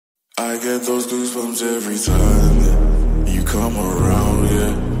I get those goosebumps every time you come around,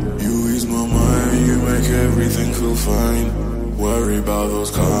 yeah. You ease my mind, you make everything feel fine. Worry about those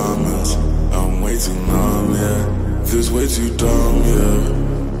comments, I'm way too numb, yeah. This way too dumb,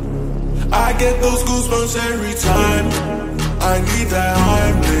 yeah. I get those goosebumps every time I need that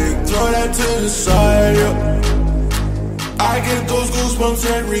Heimlich, throw that to the side, yeah. I get those goosebumps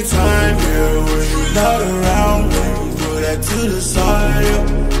every time, yeah. When you're not around me, throw that to the side,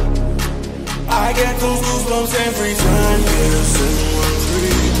 yeah. I get those goosebumps every time, yeah.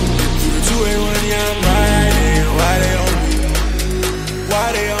 713 281, yeah, I'm riding. Why they on me? Why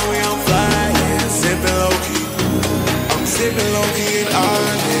they on me? I'm flying, sipping low-key. I'm sipping low-key and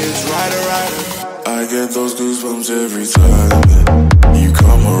honest, rider. I get those goosebumps every time, yeah. You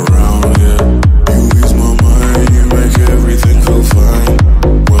come around, yeah. You ease my mind, you make everything feel fine.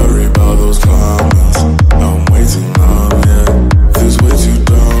 Worry about those comments, I'm way too numb, yeah. This way too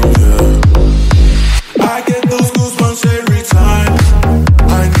dumb, yeah. I get those goosebumps every time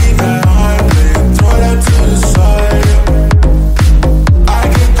I need that Heimlich, throw that to the side, yeah. I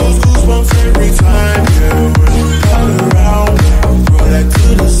get those goosebumps every time, yeah. When you're not around, throw that to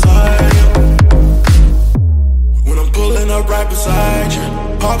the side, yeah. When I'm pulling up right beside you,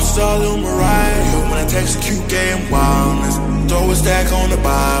 pop star Lil Mariah, yeah. When I text a cute gay and wildness, throw a stack on the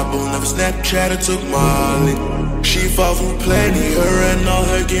Bible, never Snapchat or took Molly. She fought for plenty, her and all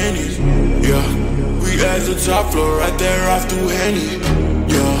her guineas, yeah. We at the top floor, right there off through Henny,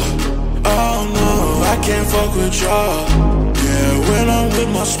 yeah. Oh no, I can't fuck with y'all, yeah. When I'm with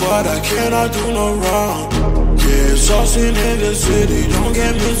my squad, I cannot do no wrong, yeah. Saucing in the city, don't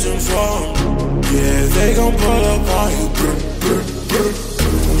get misinformed, yeah. They gon' pull up on you, brr, brr, brr.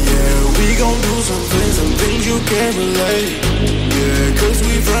 Yeah, we gon' do some things you can't relate, yeah. Cause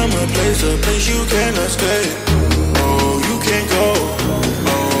we from a place you cannot stay. Oh, you can't go,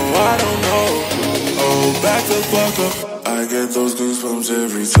 oh, I don't know. Oh, back the fuck up. I get those goosebumps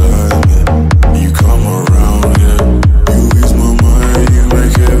every time, yeah. You come around, yeah. You ease my mind, you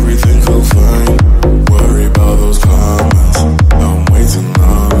make everything feel fine. Worry about those comments, I'm way too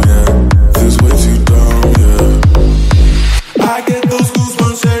numb, yeah. This way too dumb, yeah. I get those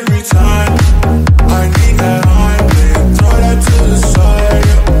goosebumps every time I need that Heimlich, throw that to the side,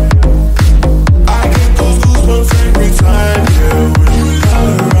 yeah. I get those goosebumps every time, yeah. When you're not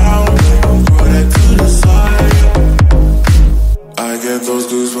around, throw that to the side, yeah. I get those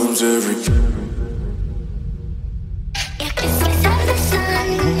goosebumps every time.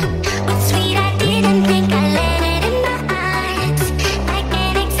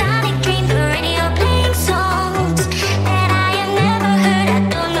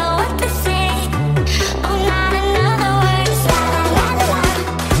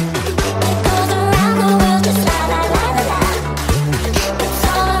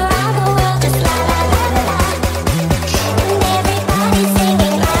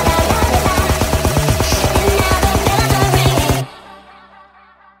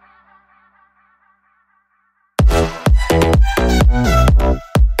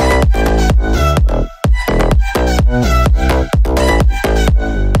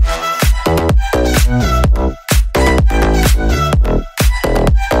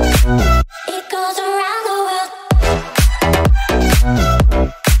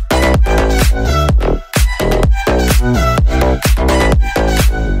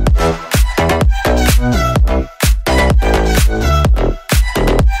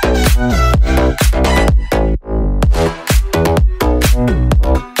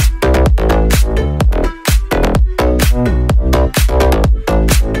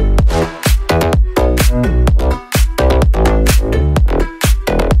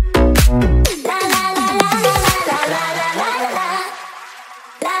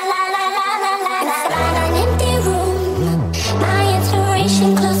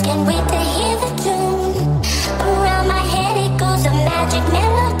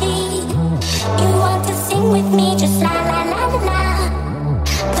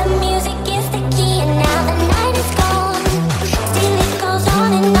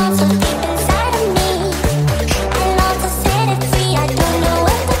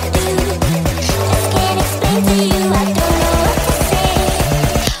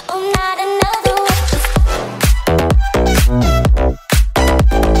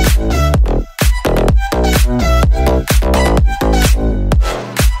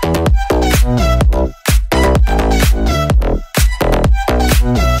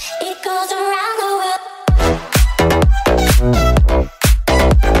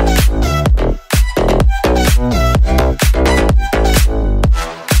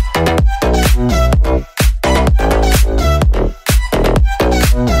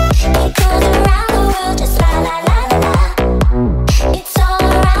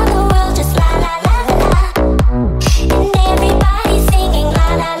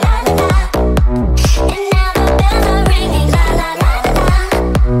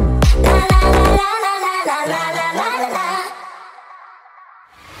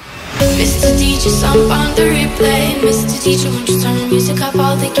 Mr. DJ, won't you turn the music up?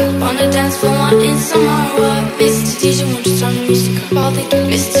 All they keep on the dance floor wanting some more. What? Mr. DJ, won't you turn the music up? All they keep.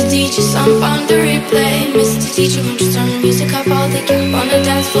 Mr. DJ, some on the replay. Mr. DJ, won't you turn the music up? All they keep on the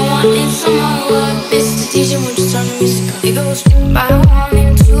dance floor wanting some more. What? Mr. DJ, won't you turn the music up? It goes by one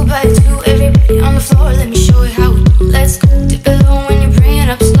and two by two. Everybody on the floor, let me show you how we do. Let's go. Dip it low when you bring it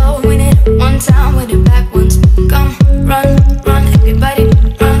up slow. Win it up one time with it back once. Come, run, run, everybody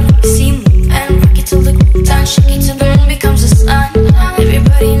run. See me and rock it till the groove down. Shake it till the moon becomes the sun.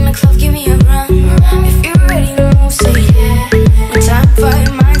 Everybody in the club, give me a run. If you're ready to move, say yeah. One time for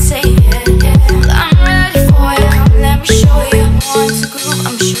your mind, say yeah, yeah. Well, I'm ready for you. Come, let me show you. Want to groove,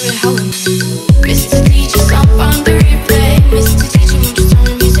 I'm show you how we move. Mr. DJ, stop on the replay. Mr. DJ, won't you turn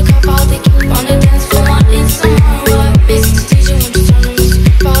the music up? All they keep on the dance floor wanting some more. Mr. DJ, won't you turn the music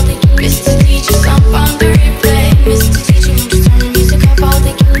up? All they keep. Mr. DJ, stop on the replay. Mr. DJ, won't you turn the music up? All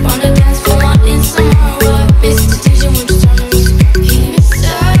they keep on the dance floor wanting some more. Mr. DJ, won't you turn the music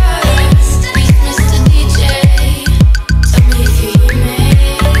up? Hey, Mr. DJ, tell me if you hear me.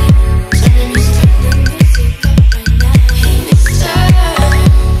 Turn the music up right now. Hey,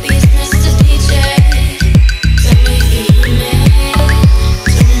 please, Mr. DJ, tell me if you hear me.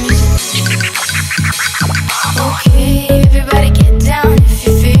 Turn the music up. Okay, everybody get down if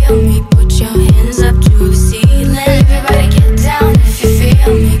you feel me. Put your hands up to the ceiling. Everybody get down if you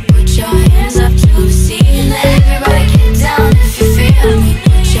feel me. Put your hands up to the ceiling. Everybody get down if you feel me.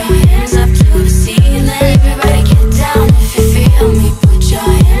 Put your hands up to the ceiling. Everybody get down if you feel me. Put your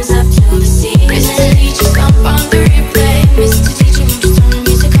hands up to the ceiling. Mr. DJ, stomp on the replay. Mr. DJ, won't you turn the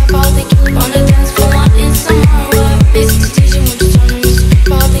music up? All they keep on the dance floor wanting some more. Mr. DJ, won't you turn the music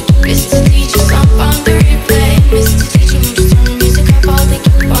up? All they keep. Mr. DJ, stomp on the replay. Mr. DJ, won't you turn the music up? All they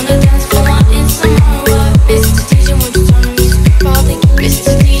keep on the dance floor wanting some more. Mr. DJ, won't you turn the music up? All they keep.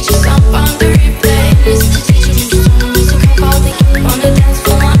 Mr. DJ, stomp on the replay. Mr. DJ, won't you turn the music up? All they keep on the dance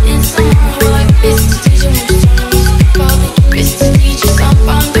floor wanting some more. Mr. DJ, won't you turn the music up? All they keep. Mr. DJ, stomp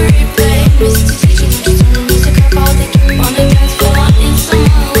on the replay. Mr. DJ, won't you turn the music up? All they keep on the dance floor wanting some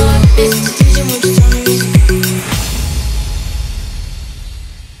more. Mr. DJ, won't you turn the music up?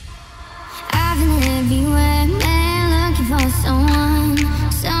 I've been everywhere, man, looking for someone,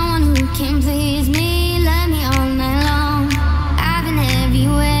 someone who can please me, love me all night long. I've been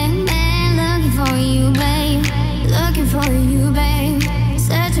everywhere, man, looking for you, babe, looking for you, babe,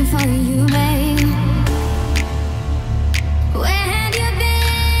 searching for you, babe. Where have you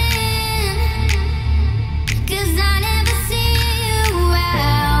been? 'Cause I never see you out.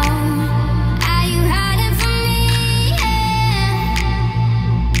 Are you hiding from me? Yeah.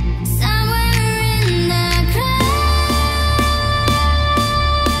 Somewhere in the crowd.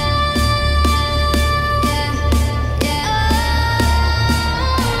 Yeah, yeah.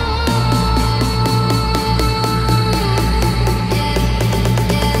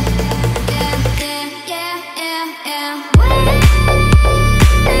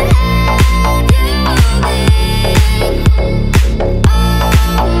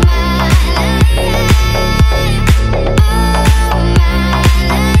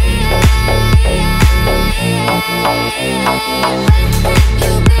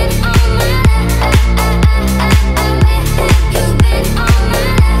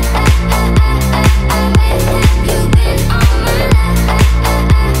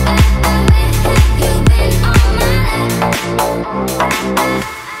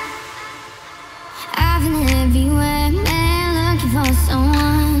 I've been everywhere, man, looking for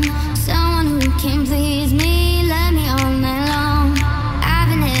someone, someone who can please me, love me all night long. I've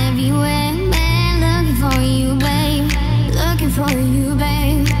been everywhere, man, looking for you, babe, looking for you,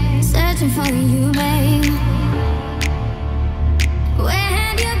 babe, searching for you, babe. Where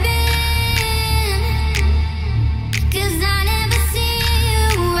have you been? 'Cause I never see you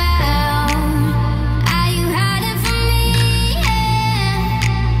out. Are you hiding from me? Yeah.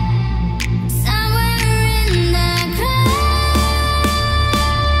 Somewhere in the crowd.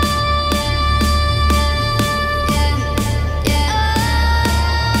 Yeah, yeah.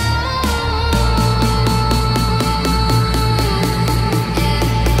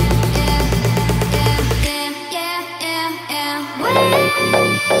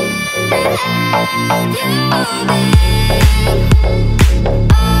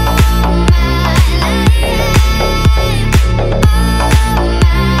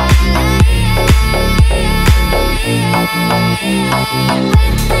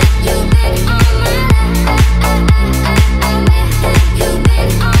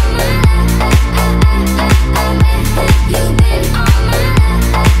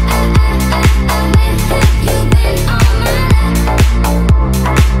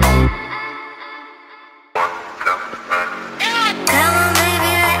 Come.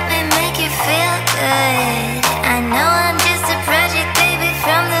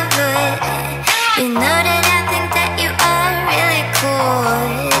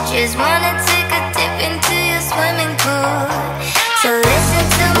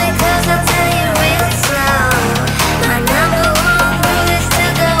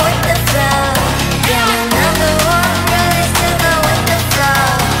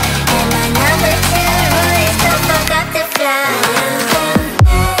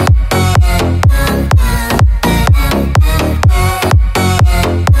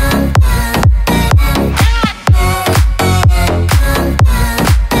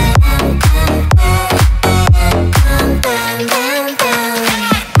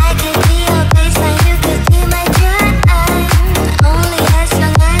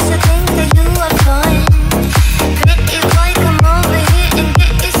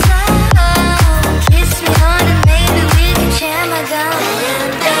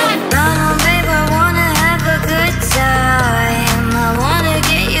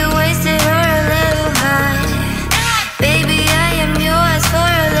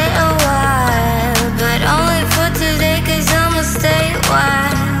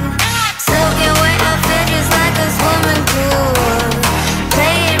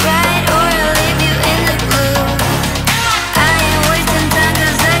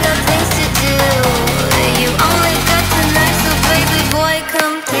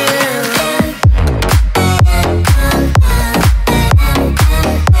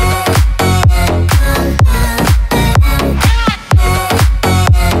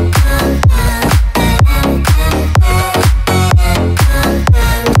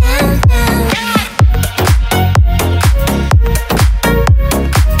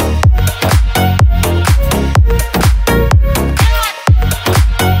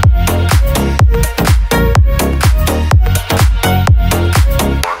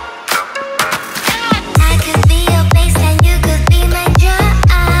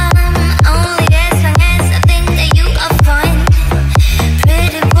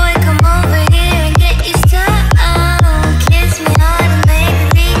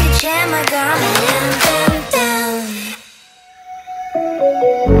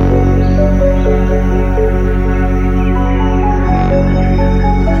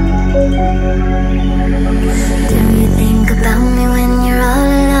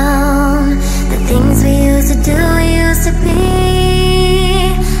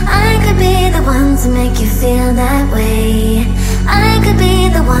 feel that way. I could be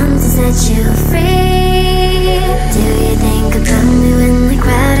the one to set you free. Do you think about me when the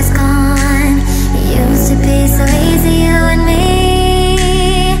crowd is gone? It used to be so easy, you and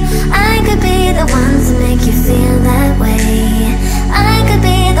me. I could be the one to make you feel that way. I could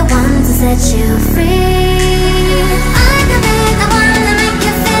be the one to set you free. I could be the one to make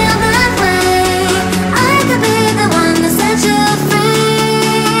you feel that way. I could be the one to set you free.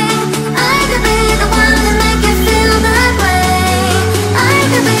 I could be the one to make you feel that way. I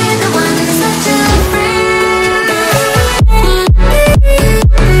could be the one to set you free.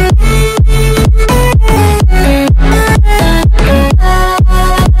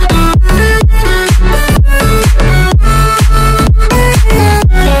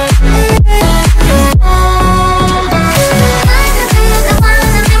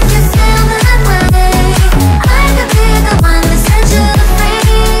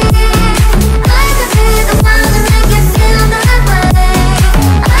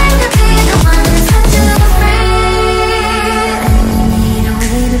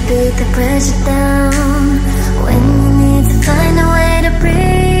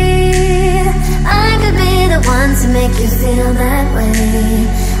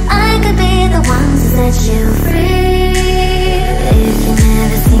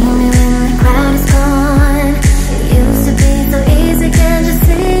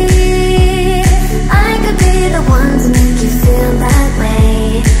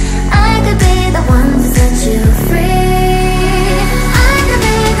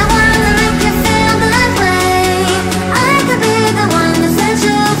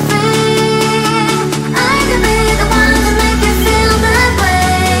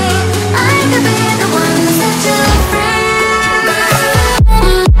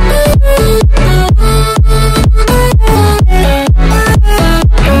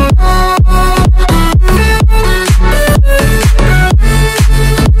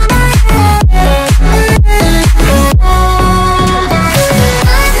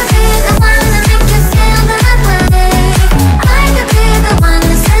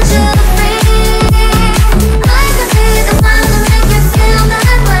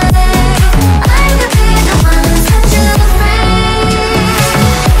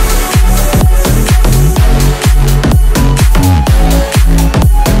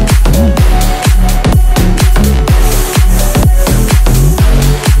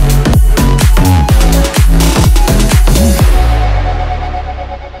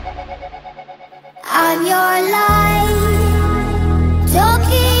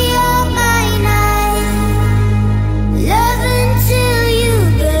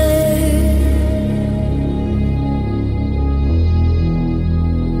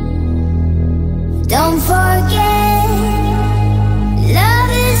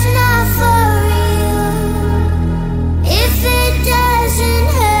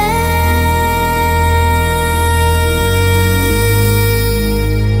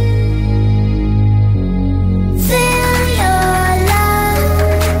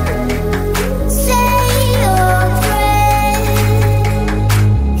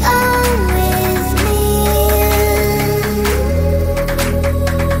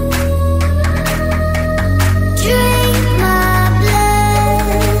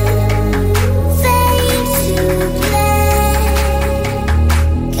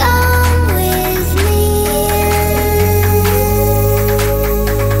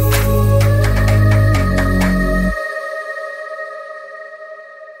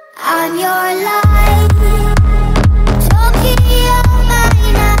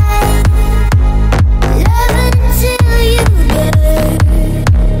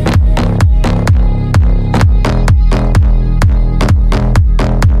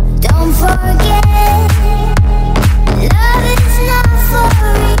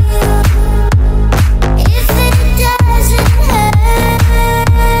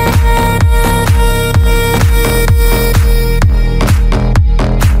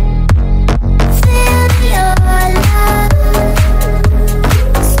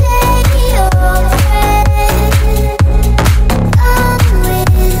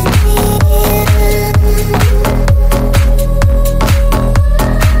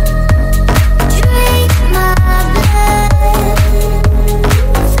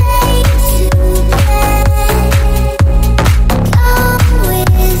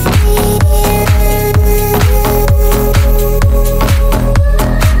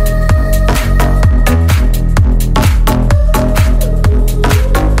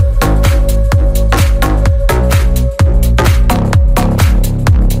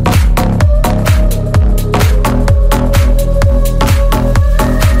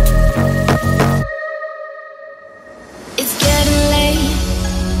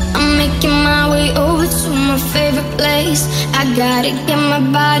 gotta get my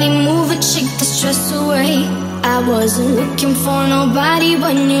body moving, shake the stress away. I wasn't looking for nobody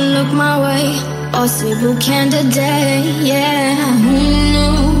when you look my way. Possible candidate, yeah. Who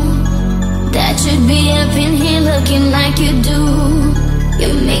knew that you'd be up in here looking like you do?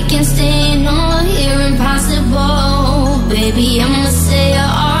 You're making staying over here impossible. Baby, I'ma say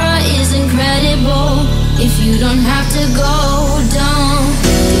your aura is incredible. If you don't have to go, don't.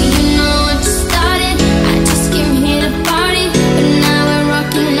 Do you know what you started? I just came here to party, but now we're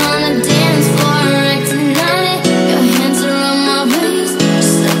rocking on the dance floor, acting on it. Your hands are on my waist,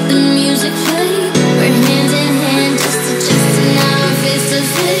 just let the music play. We're hand in hand, just adjusting now, face to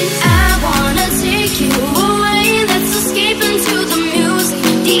face. I wanna take you away, let's escape into the music.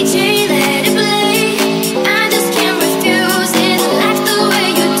 DJ, let it play. I just can't refuse it. Like the way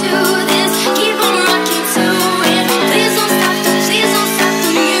you do this, keep on rocking to it. Please don't stop the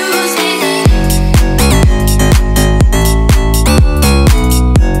music.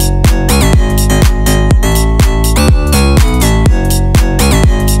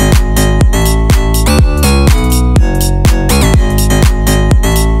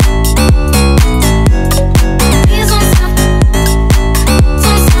 Please don't stop.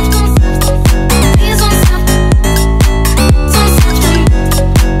 Don't stop, don't stop. Please don't stop. Don't stop the.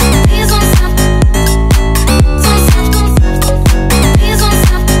 Please don't stop. Don't stop, don't stop. Please don't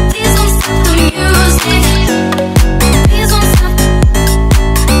stop. Please don't stop the music. Please don't stop.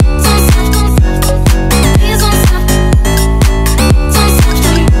 Don't stop, don't stop. Please don't stop. Don't stop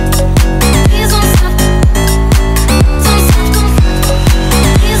the. Please don't stop. Don't stop, don't stop.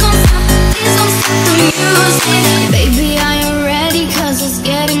 Please don't stop. Please don't stop the music. Baby, are you ready? 'Cause it's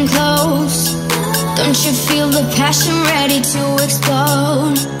getting close. Don't you feel the passion ready to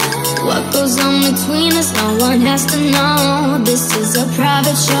explode? What goes on between us, no one has to know. This is a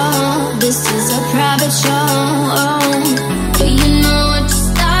private show. This is a private show. Do you know what you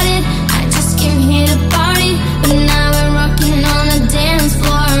started? I just came here to party, but now we're rocking on the dance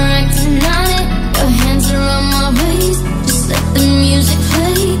floor, acting on it. Your hands are on my waist, just let the music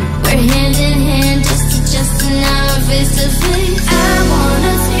play. We're hand in hand, just adjusting now, face to face. I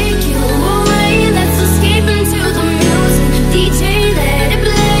wanna take you away, let's escape into the music. DJ, let it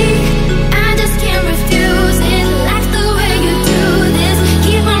play. I just can't refuse it. Like the way you do this,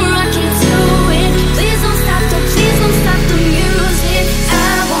 keep on rocking to it. Please don't stop the music.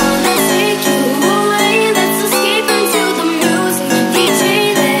 I wanna take you away, let's escape into the music. DJ,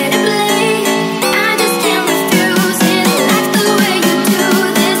 let it play. I just can't refuse it. Like the way you do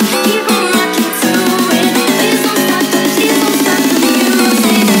this, keep on rocking to it. Please don't stop the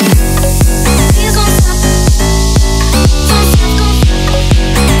music. Please don't stop. Don't stop, don't stop.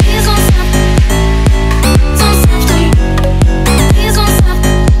 Please don't stop. Don't stop the. Please don't stop.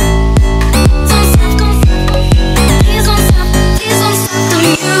 Don't stop, don't stop. Please don't stop. Please don't stop the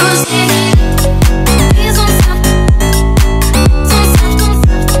music. Please don't stop. Don't stop, don't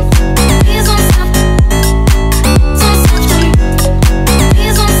stop. Please don't stop. Don't stop the.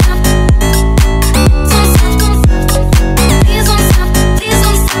 Please don't stop. Don't stop, don't stop. Please don't stop. Please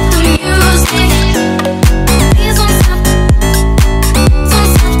don't stop the music. Please don't stop. Don't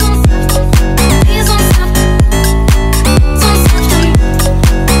stop, don't stop. Please don't stop. Don't stop the.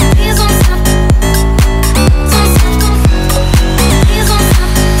 Please don't stop. Don't stop, don't stop. Please don't stop.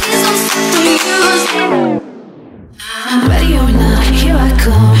 Please don't stop the music. Ready or not, here I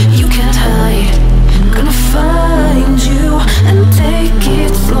come, you can't hide. Gonna find you and take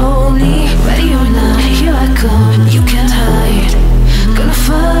it slowly. Ready or not, here I come, you can't hide. Gonna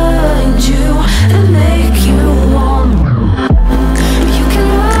find you and make you warm. You can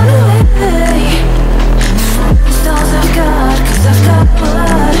run away from the stars I've got, 'cause I've got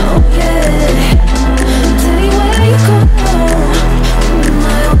blood, oh yeah. Tell me where you go.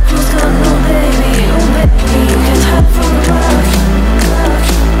 My uncle's got no baby, oh baby. You can't hide from the rock.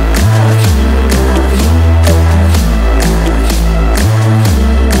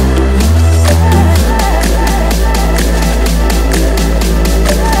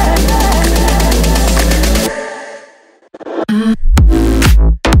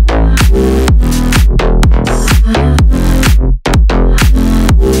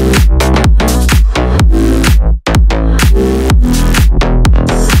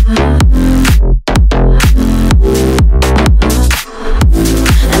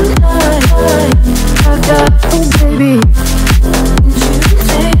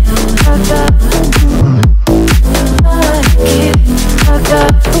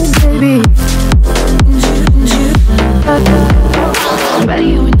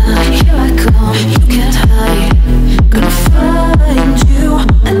 Ready or not, here I come, you can't hide. Gonna find you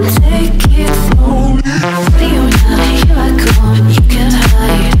and take it slowly. Ready or not, here I come.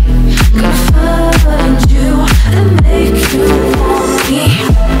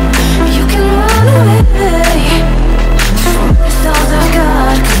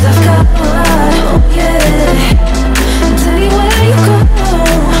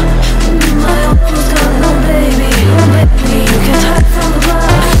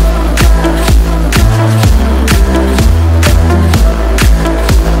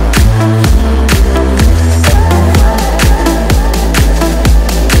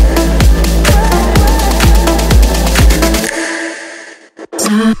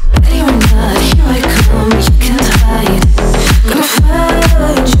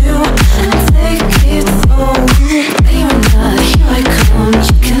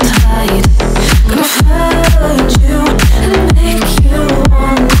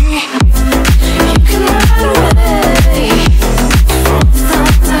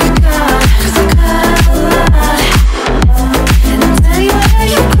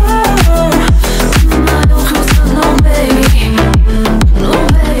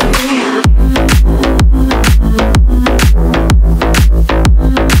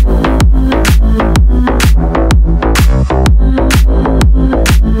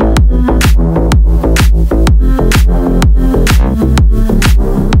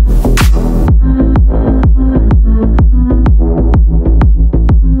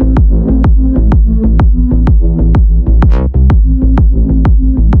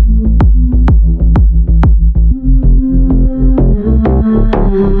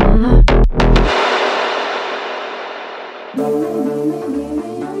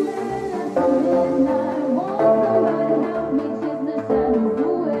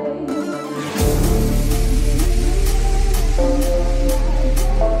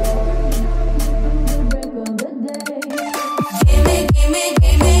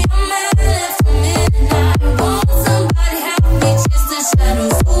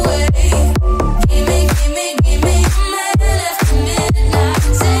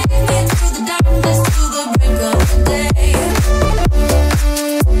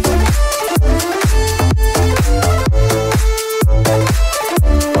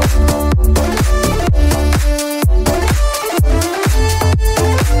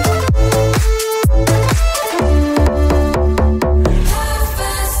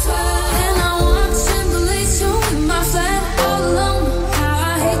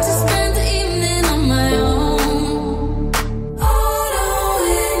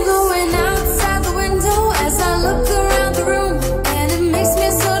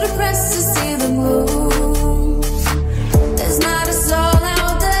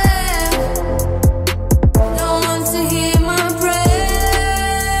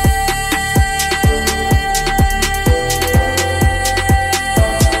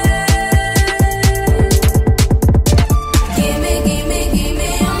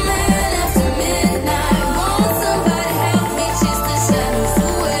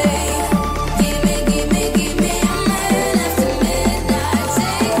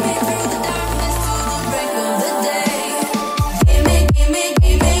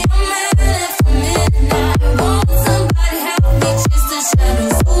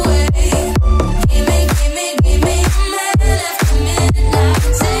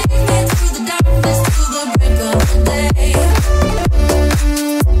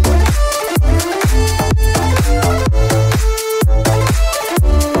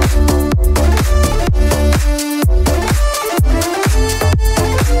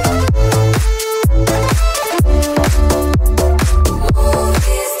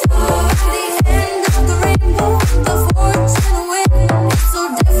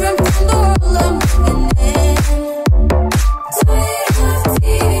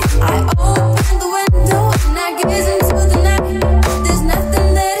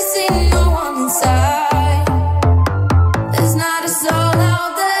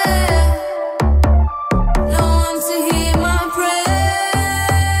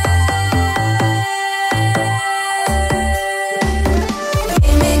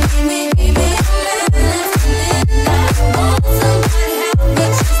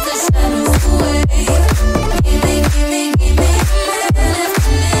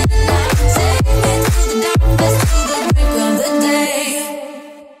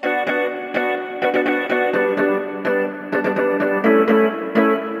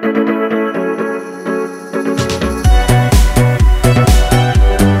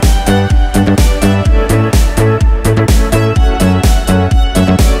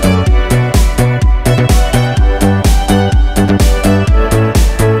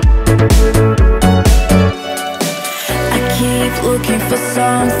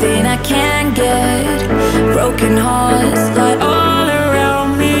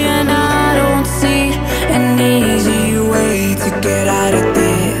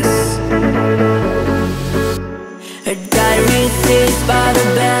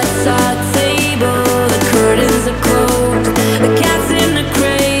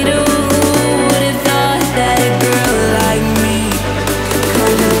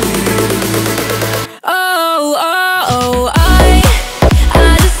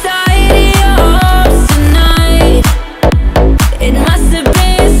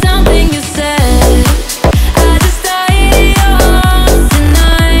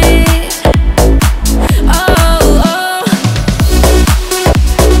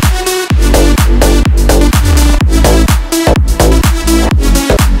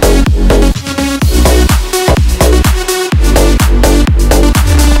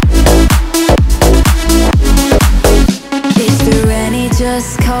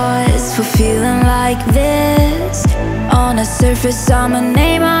 Never saw my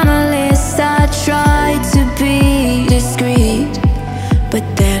name on a list. I tried to be discreet, but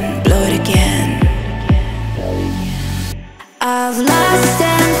then blew it again. I've lost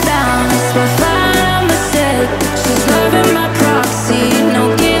and found, so I found a mistake. She's loving my proxy, no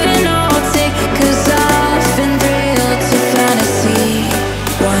giving, no take. Cause I've been thrilled to fantasy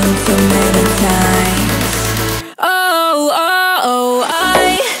one too many times. Oh, oh, oh,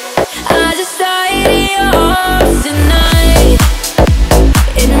 I just died in your arms tonight.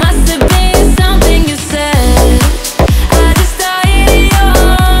 It must have been something you said. I just died in your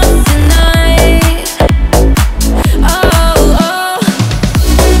arms tonight. Oh, oh.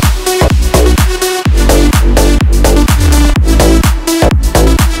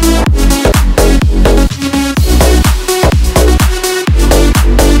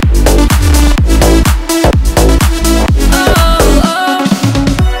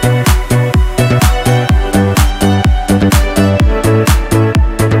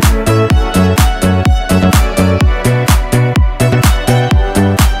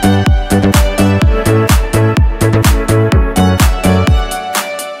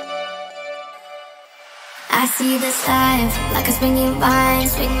 I see this life like a swinging vine.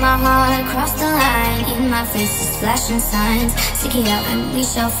 Swing my heart across the line. In my face is flashing signs. Seek it out and we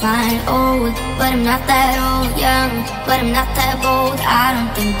shall find. Old, but I'm not that old. Young, but I'm not that bold. I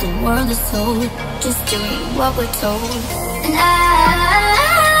don't think the world is told, just doing what we're told. And I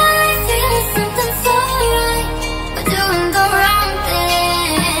feel something so right, but doing the wrong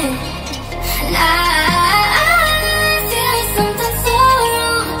thing. And I feel something so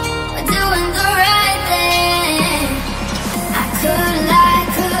wrong, but doing the right thing. I could lie,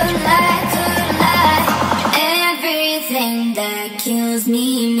 could lie, could lie. Everything that kills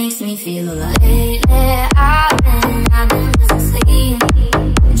me makes me feel alive. Lately I've been losing sleep,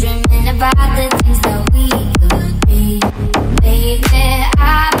 dreaming about the things that we could be. Lately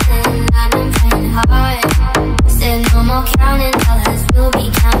I've been playing hard. Said no more counting dollars, we'll be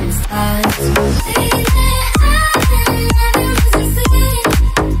counting stars. Lately I've been losing sleep,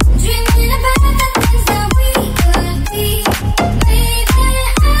 dreaming about the things that we could be. Lately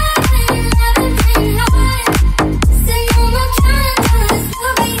I've been playing hard. Said no more counting dollars,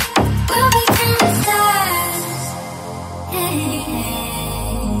 we'll be counting stars. Hey.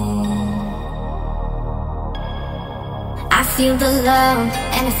 I feel the love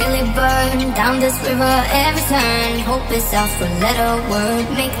and I feel it burn down this river every turn. Hope is out for a letter word.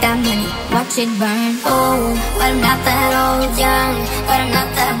 Make that money, watch it burn. Old, but I'm not that old. Young, but I'm not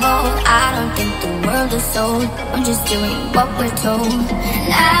that bold. I don't think the world is sold, I'm just doing what we're told.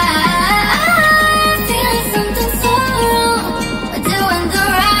 And I'm feeling something so wrong, but doing the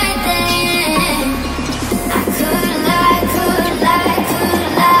right thing. I could lie, could lie, could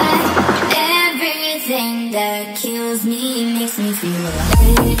lie. Everything that kills me makes me feel alive.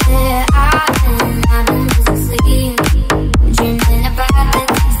 Lately I've been losing sleep, dreaming about the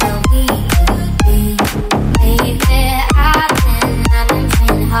things that we could be. Lately I've been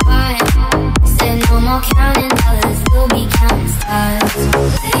playing hard. Said no more counting dollars, we'll be counting stars.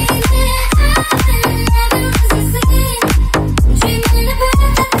 Lately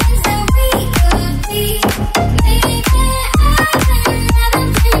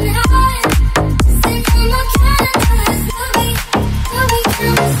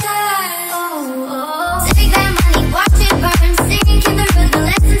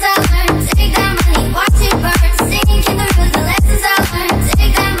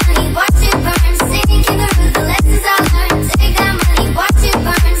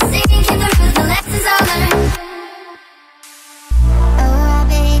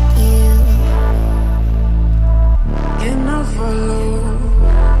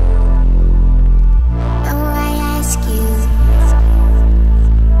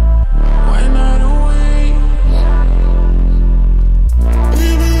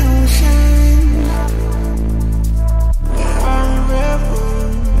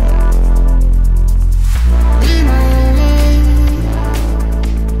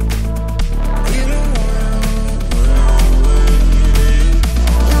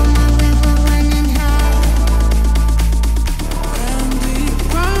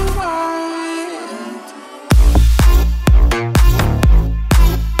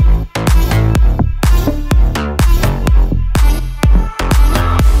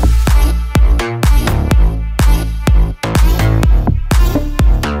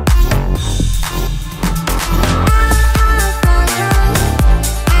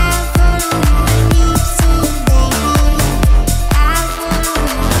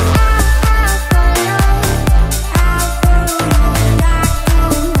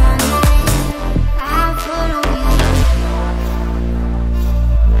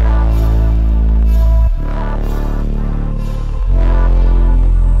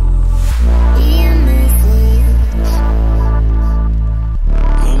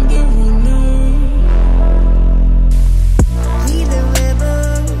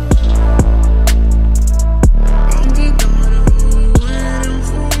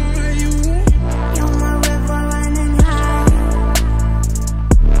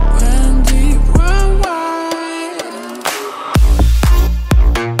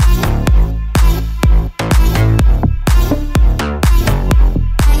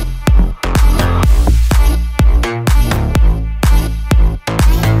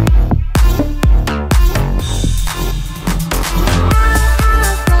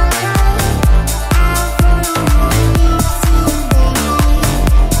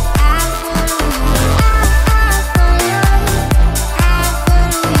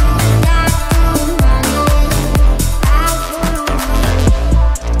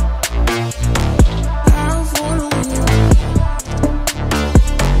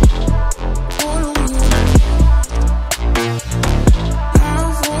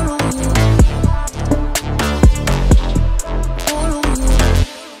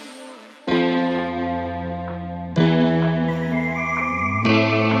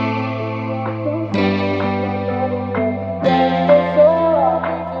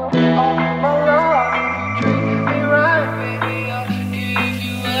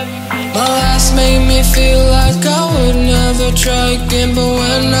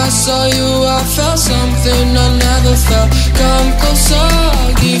saw you, I felt something I never felt. Come closer,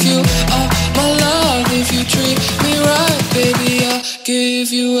 I'll give you all my love. If you treat me right, baby, I'll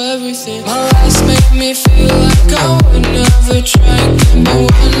give you everything. My eyes make me feel like I would never try again. But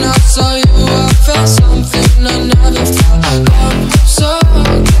when I saw you, I felt something I never felt. Come closer,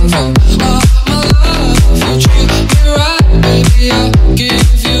 I'll give you all my love. If you treat me right, baby, I'll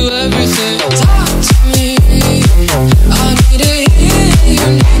give you everything. Talk to me, I need to hear you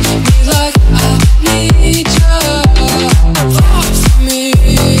need me like I need you. Talk to me,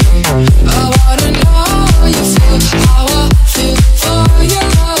 I wanna know how you feel, how I feel for you.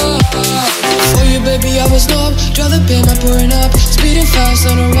 For you, baby, I was numb. Draw the pain, I'm pouring up. Speeding fast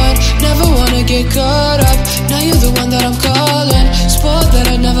on a run, never wanna get caught up. Now you're the one that I'm calling. Sport that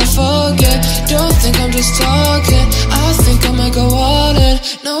I never forget. Don't think I'm just talking, I think I might go all in.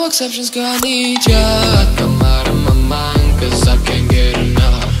 No exceptions, girl, I need ya. I'm out of my mind, cause I can't get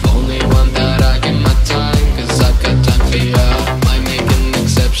enough. Only one that I give my time, cause I got time for ya. Might make an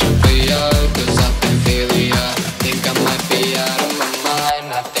exception for ya, cause I've been feeling ya. Think I might be out of my mind,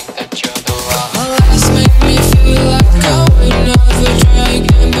 I think that you're the one. My lies make me feel like I would never try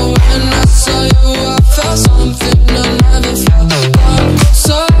again. But when I saw you, I felt something I never felt. Come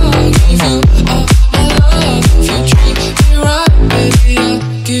closer, I'll give you all my love. If you treat me right, baby, I'll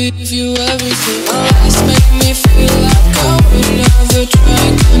give you everything. My lies make me feel like I would never try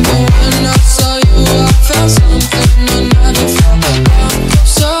again. But when I saw you, I felt something I never felt. Come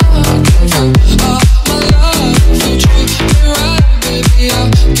closer, I'll give you all my love. If you treat me right, baby, I'll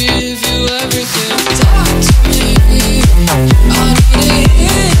give you everything. Talk to me, I need to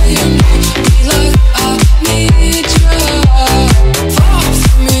hear you need me like I need you. Fall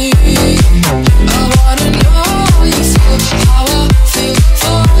for me, I wanna know how you feel, how I feel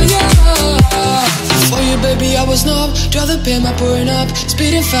for you. For you, baby, I was numb. Draw the pain, I'm pouring up.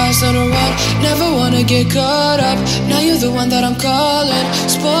 Speeding fast on a run, never wanna get caught up. Now you're the one that I'm calling.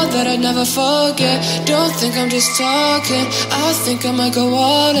 Sport that I never forget. Don't think I'm just talking, I think I might go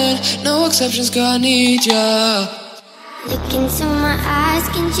all in. No exceptions, girl, I need ya. Look into my eyes,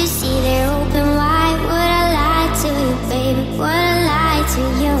 can't you see they're open wide? Would I lie to you, baby? Would I lie to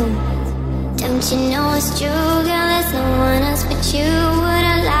you? Don't you know it's true, girl, there's no one else but you. Would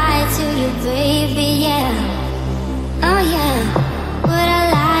I lie to you, baby, yeah. Oh yeah. Would I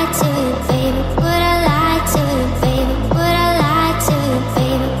lie to you, baby? Would I lie to you, baby? Would I lie to you,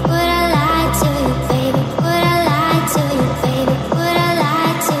 baby? Would I lie to you, baby? Would I lie to you, baby? Would I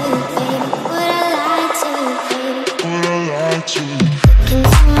lie to you, baby? Would I lie to you, baby? Look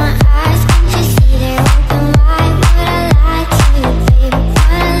into my eyes, can't you see they're open wide? Would I lie to you, baby?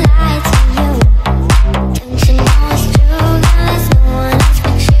 Would I lie to you? Don't you know it's true, girl, there's no one else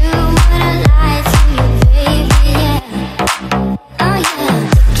but you. Would I lie to you, baby? Yeah. Oh yeah.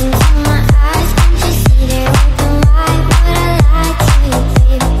 Look into my eyes, can't you see they're open wide? Would I lie to you,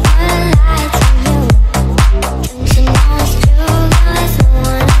 baby? Would I lie to you? Don't you know it's true, girl, there's no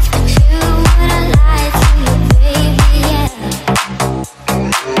one else but you. Would I lie to you, baby? Yeah.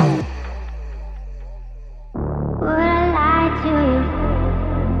 Would I lie to you?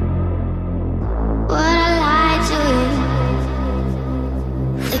 Would I lie to you?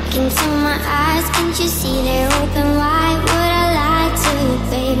 Look into my eyes, can't you see they're open wide? Would I lie to you,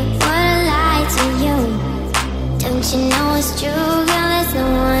 baby? Would I lie to you? Don't you know it's true, girl, there's no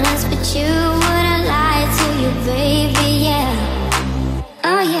one else but you. Would I lie to you, baby? Yeah.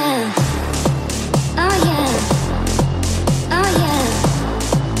 Oh yeah. Oh yeah. Oh yeah.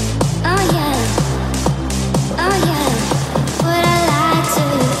 Oh yeah. Oh yeah. Would I lie to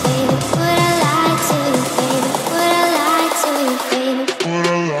you, baby? Would I lie to you, baby? Would I lie to you, baby?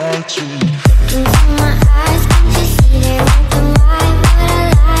 Look into my eyes,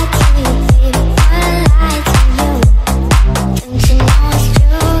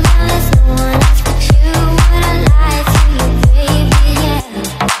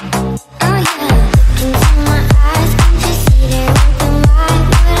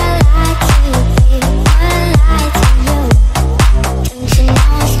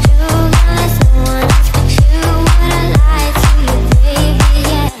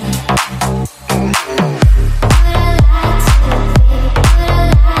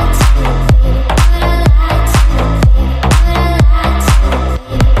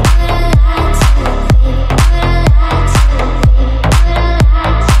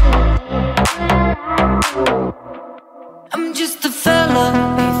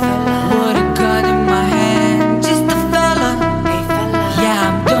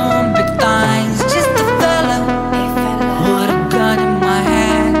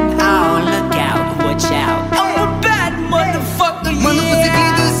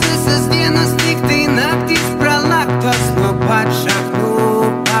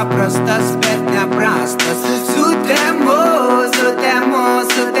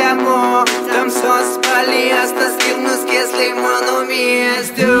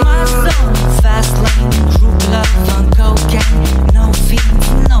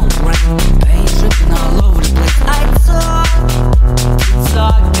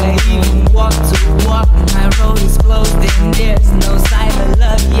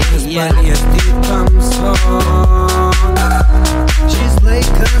 полезли там сон. She's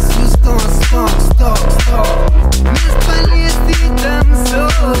like a stop. Бесполезный там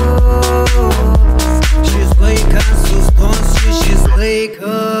сон. She's like a she's like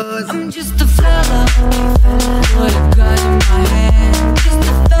us. I'm just a fella with a gun in my hand. Just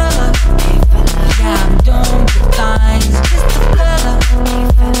a fella, yeah, I'm doing good things. Just a fella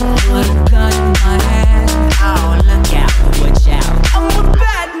with a gun in my hand. Oh, look out, watch out. I'm a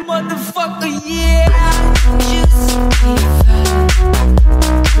bad motherfucker, yeah. Just a fella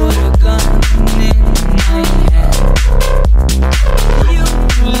with a gun in my hand. You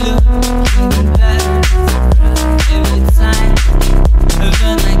looking better every time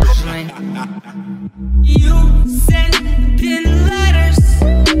when I drink. You sending letters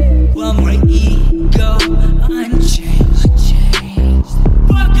while my ego unchanged.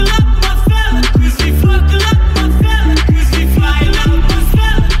 Buckle up, my fella, 'cause we buckle up, my fella, 'cause we fly up, my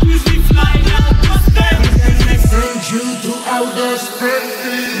fella, 'cause we fly up, my fella. And I send you to outer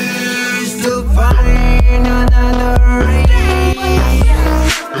space to find another race.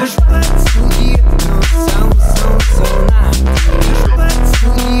 Лишь поцелуй, но so naughty. Лишь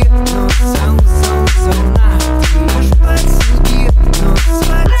поцелуй, но so naughty. Лишь поцелуй, но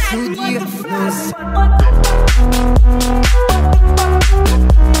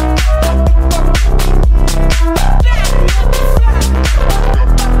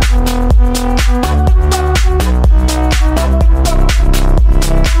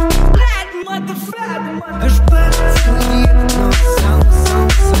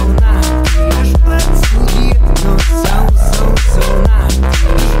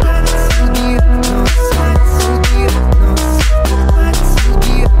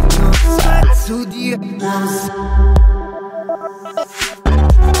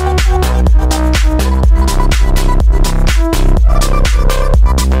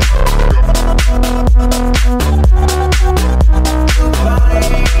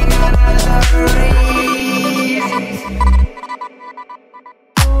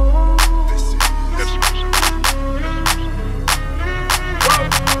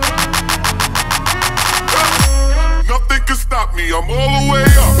Nothing can stop me, I'm all the way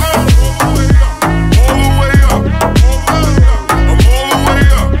up. All the way up. I'm all the way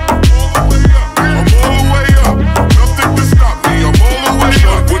up. I'm all the way up. Nothing can stop me, I'm all the way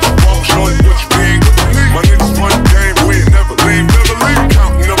up. What you want, shorty, what you need? My niggas run the game, we ain't never leave.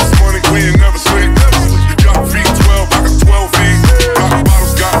 Counting up this money, we ain't never sleep. You got V12, I got 12 feet. Got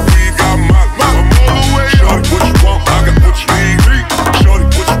bottles, got weed, got my I'm all the way up. Shorty, what you want, I got what you need. Shorty,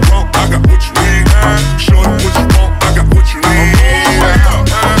 what you want, I got what you need. Shorty, what you want, I got what you need. I'm all the way up.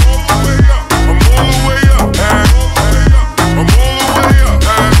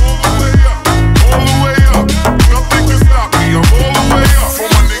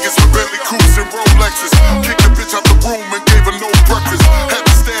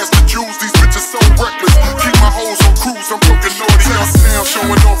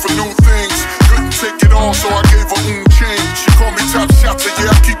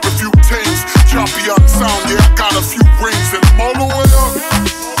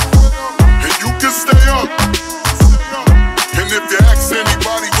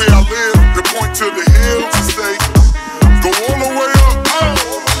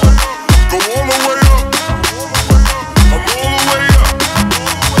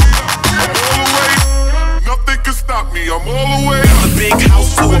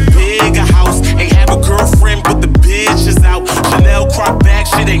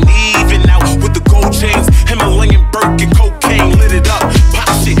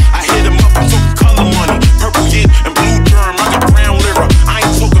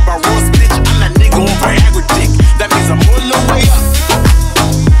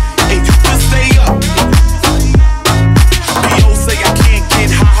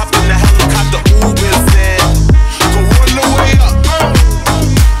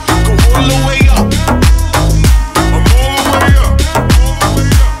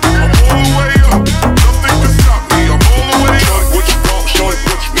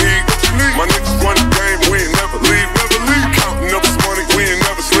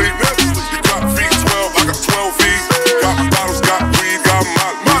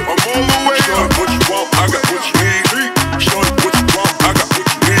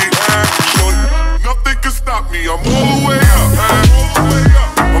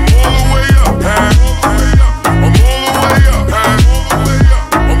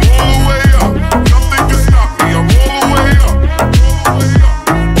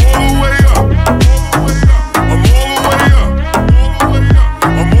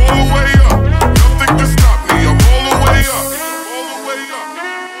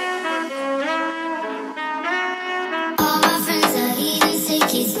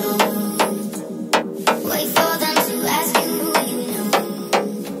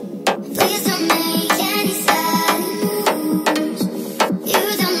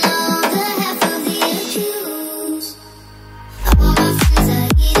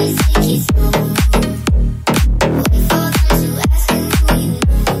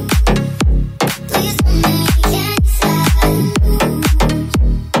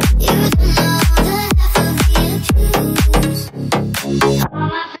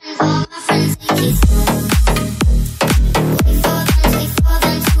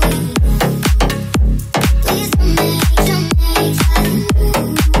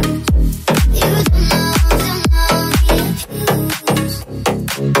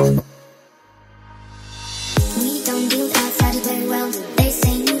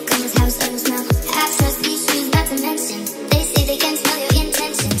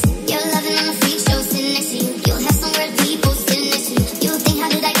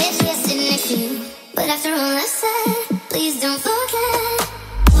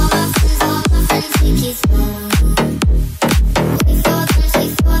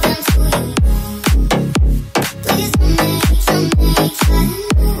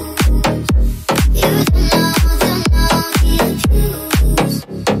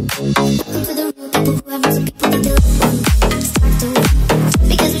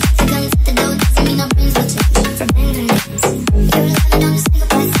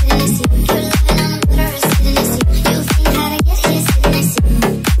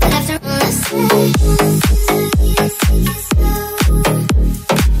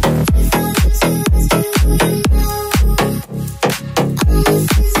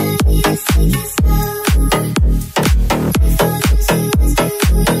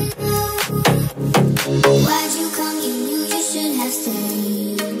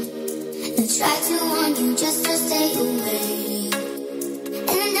 and try to warn you just to stay away.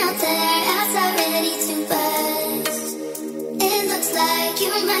 And now they're outside ready to bust. It looks like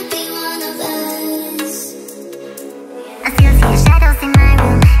you might be one of us. I still see your shadows in my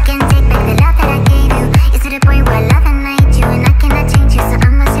room. Can't take back the love that I gave you. It's to the point where I love and hate you, and I cannot change you, so I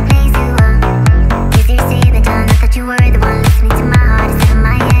must replace you. Is there saving time? I thought you were the one listening to my heart instead of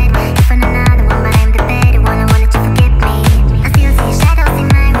my head. You found another one, but I'm the better one. I won't let you forget me. I still see your shadows in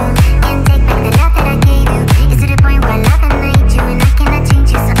my room. Can't take back the love that I gave you. It's to the point where I love and hate you, and I cannot change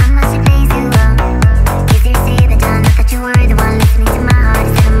you, so I must replace you. Is there saving time? I thought you were the one listening to my heart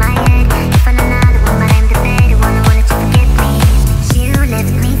instead of my head. You found another one, but I'm the better one. I won't let you forget me. You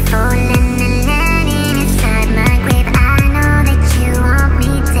left me falling and landing inside my grave. I know that you want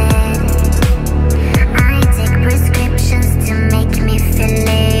me dead. I take prescriptions to make me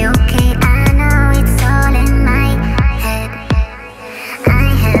feel okay. I know it's all in my head. I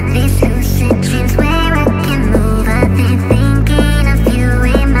have these lucid dreams where I can move. I've been thinking of you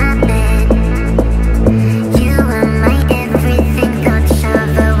in my bed. You are my everything. Thoughts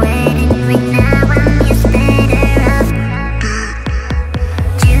of a wedding ring. Now I'm just better off.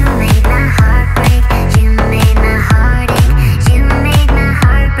 You made my heart break. You made my heart ache. You made my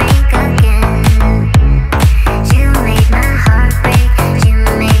heart break again. You made my heart break. You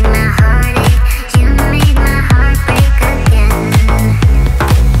made my heart ache. You made my heart break again.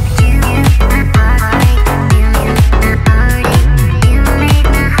 You made my heart break. You made my heart ache. You made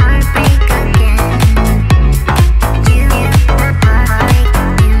my heart break again. You made my heart break.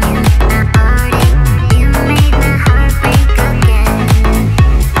 You made my heart ache. You made my heart break again.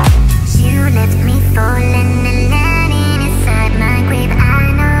 You left me falling and landing inside my grave.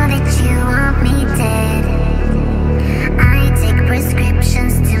 I know that you want me dead. I take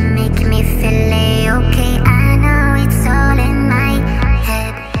prescriptions to make me feel okay. I know it's all in my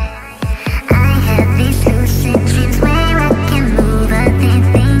head. I have these lucid dreams where I can move. I've been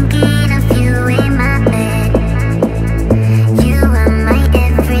thinking of you in my bed. You are my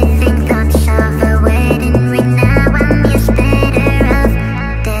everything. Thoughts of a wedding ring. Now I'm just better off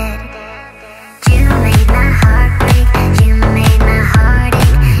dead. You made my heart break. You made my heart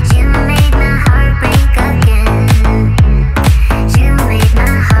ache. You made my heart break again. You made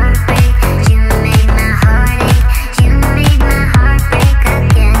my heart break. You made my heart ache. You made my heart break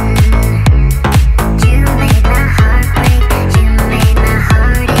again. You made my heart break. You made my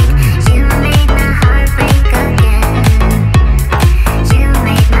heart ache. You made my heart break again. You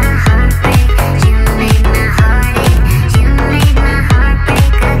made my heart break. You made my heart ache. You made my heart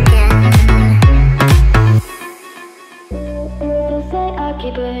break again. They say I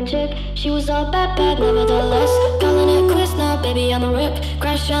keep her in check. She was all bad, nevertheless. Calling it quits now, baby, on the rip.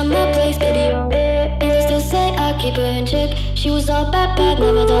 Crash on my place, baby, you're it. They still say I keep her in check. She was all bad,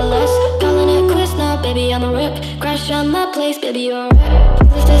 nevertheless. Calling it quits now, baby, on the rip. Crash on my place, baby, you're it.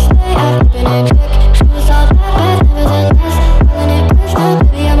 They still say I keep her in check. She was all bad, nevertheless. Calling it quits now,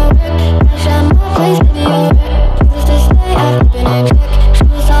 baby, on the rip. Crash on my place, baby, you're it. They still say I keep her in check. She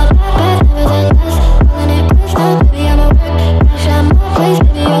was all bad, nevertheless. Calling it quits now, baby, on the rip. Crash on my place,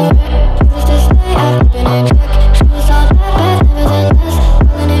 baby, you're it. They still say I keep her in check. She was all bad, nevertheless.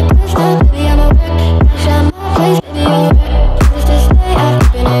 Calling it quits now, baby, on the rip. Crash on my place, baby, you're it. They still say I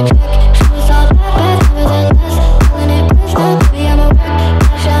keep her in check. She was all bad, nevertheless. Calling it quits now, baby, on the rip.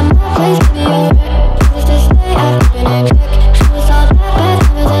 Crash on my place, baby, you're it. They still say I keep her in check. She was all bad,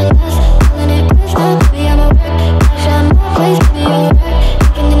 nevertheless. Calling it quits now, baby, on the rip. Crash on my place, baby, you're it.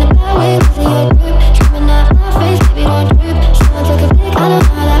 Thinking in the bad way, losing your grip. Screaming out my face, baby, don't trip. Someone took a pic, I don't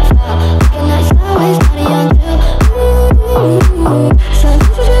know how that felt. Looking like sideways, body on pill. Ooh, some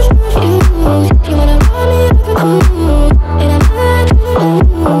people just confused. She wanna run me like a cruise, and I'm not trying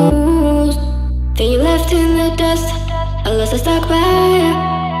to lose. Then you left in the dust, unless I stuck by you.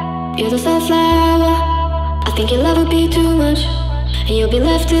 You're the sunflower. I think your love would be too much, and you'll be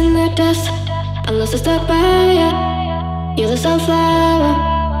left in the dust, unless I stuck by you. You're the sunflower.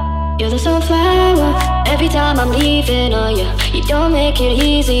 You're the sunflower. Every time I'm leaving on you, you don't make it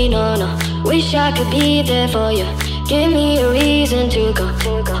easy, no, no. Wish I could be there for you. Give me a reason to go.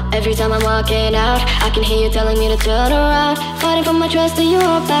 Every time I'm walking out, I can hear you telling me to turn around. Fighting for my trust and you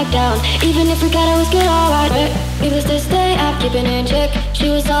won't back down. Even if we gotta risk it all right. Needless to say, I'm keeping in check. She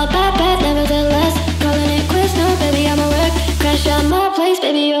was all bad, nevertheless. Calling it quits now, baby, I'm a wreck. Crash at my place,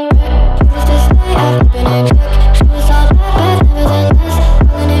 baby, you're a wreck. Needless to say, I'm keeping in check. She was all bad, nevertheless.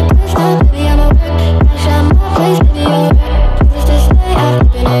 Calling it quits now, baby, I'm a wreck. Crash at my place, baby, you're a wreck. Needless to say, I'm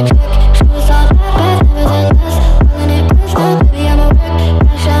keeping in check. She was all bad, nevertheless. Calling it quits now, baby, I'm a wreck.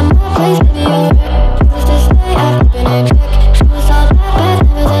 Crash at my place, baby, you're a wreck. Needless to say, I'm keeping in check. She was all bad.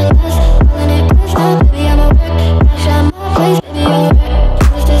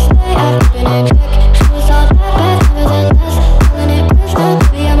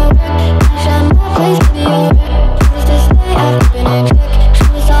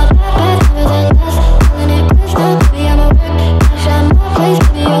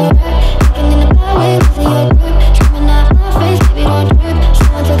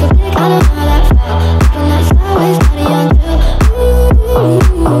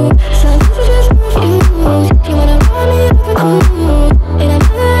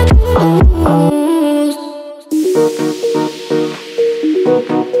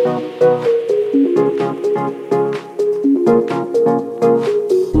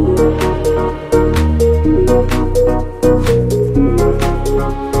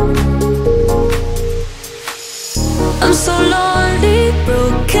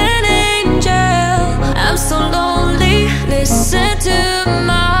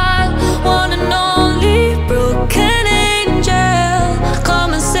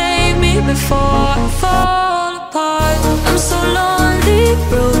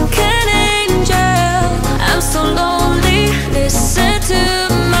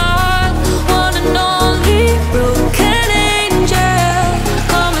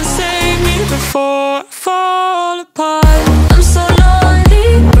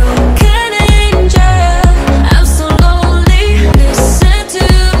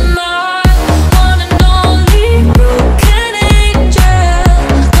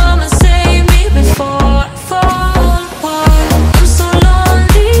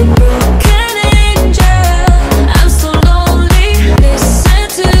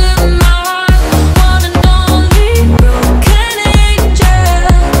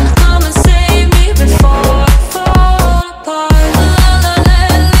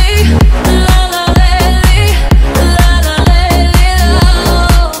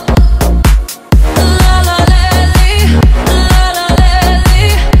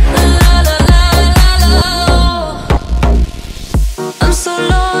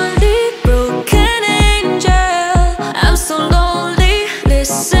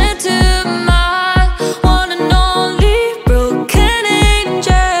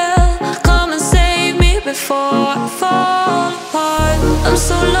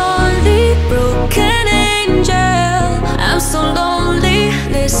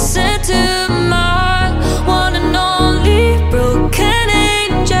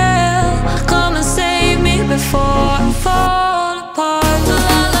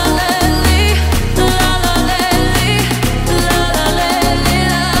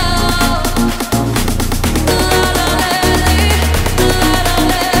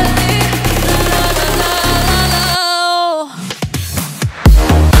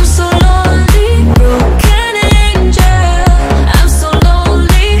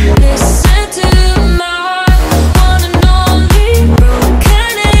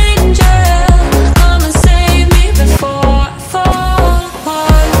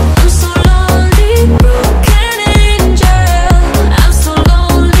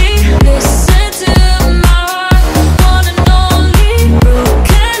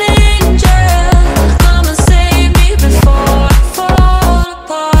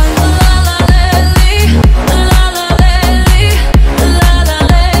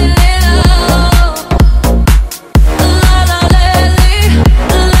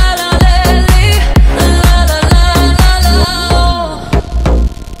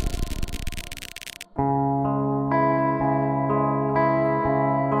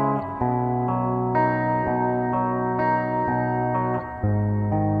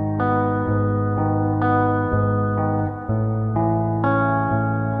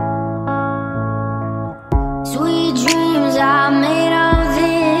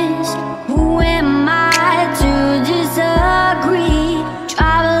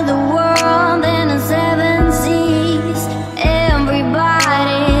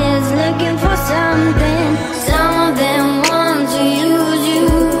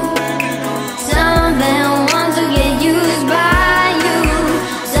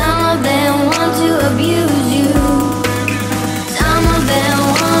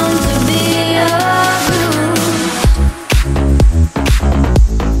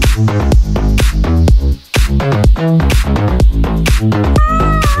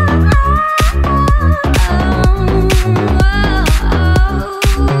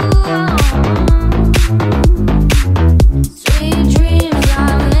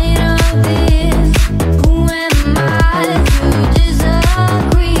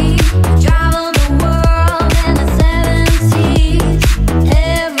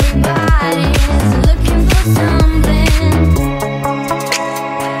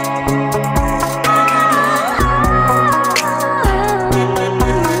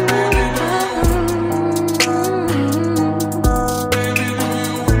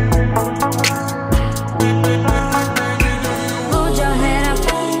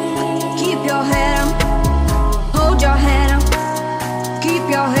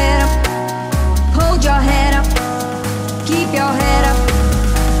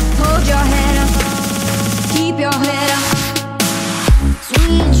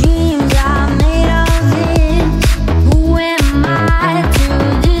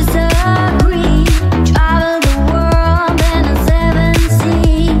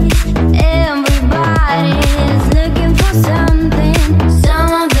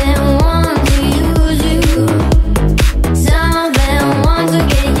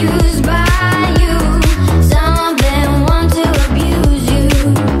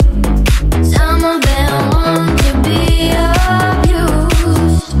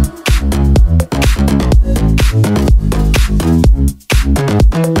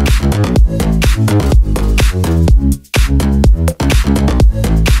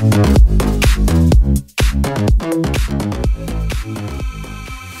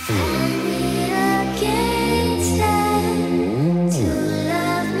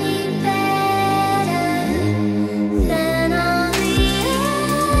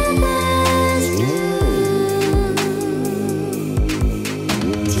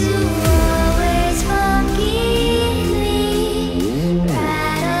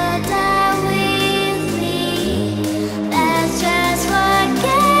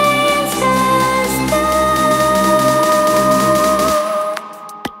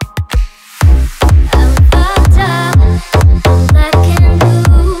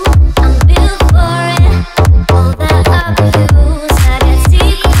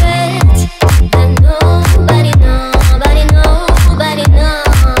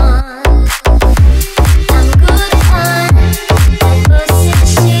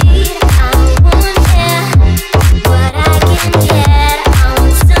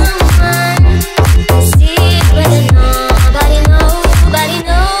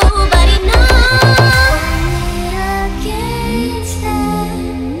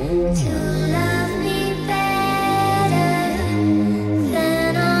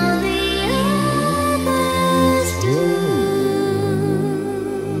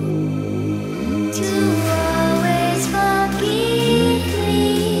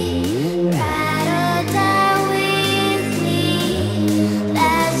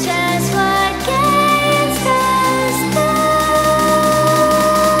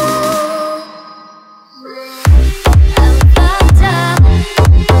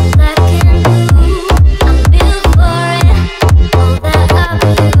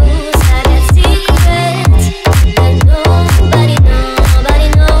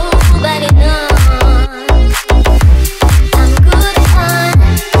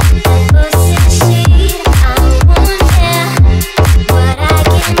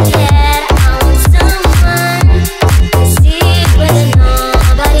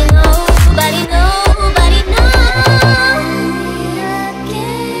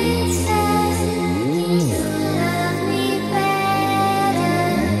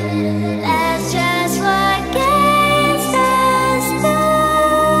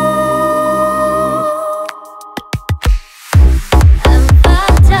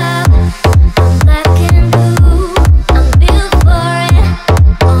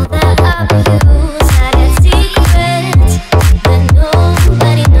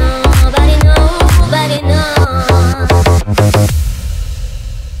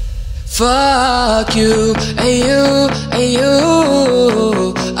 Fuck you, and you.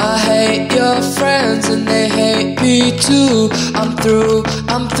 I hate your friends and they hate me too. I'm through.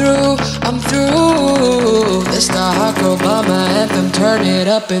 This the hot girl by my anthem. Turn it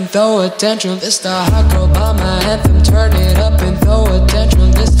up and throw a tantrum. This the hot girl by my anthem. Turn it up and throw a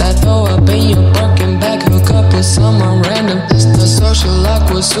tantrum. This that throw up in your broken back. Hook up with someone random. This the social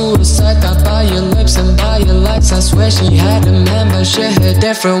awkward suicide. Got by your lips and by your likes. I swear she had a man, but shit hit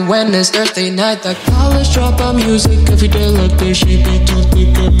different when it's Thursday night. The college dropout music every day like this. She be too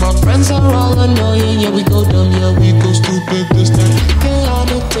thick and my friends are all annoying. Yeah, we go dumb, yeah, we go stupid. This that get on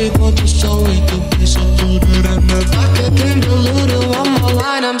the table just so we can be so good. And if I could get deluded one more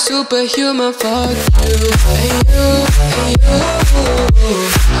line, I'm superhuman. Fuck you, and you.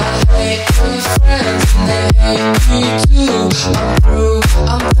 I hate your friends and they hate me too.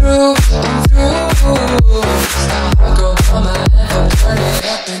 I'm through. Stop, I go for my anthem. Turn it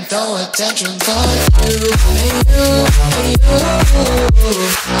up and throw a tantrum. Fuck you, and you.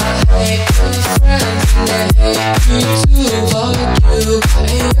 I hate your friends and they hate me too. Fuck you,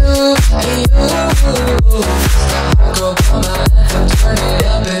 and you. Stop, I go for my anthem. Turn it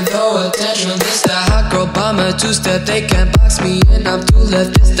up and throw a tantrum. This the hot girl by my two-step. They can't box me in, I'm too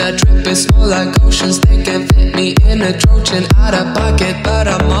left. This that drip is small like oceans. They can fit me in a Trojan. Out of pocket, but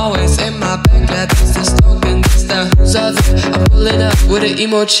I'm always in my back. That's the slogan. This that who's out there. I'm pulling up with an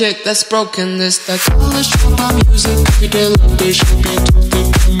emo chick that's broken. This that college dropout music. Every day like they should be too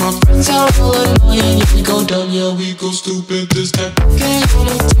thick. My friends are all annoying. Yeah, we go dumb, yeah, we go stupid. This that game on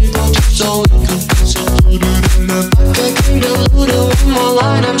the table just so we can be so good. And if I can't get deluded one more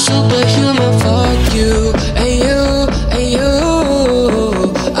line, I'm superhuman. Fuck you, and you.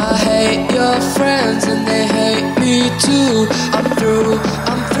 I hate your friends and they hate me too. I'm through.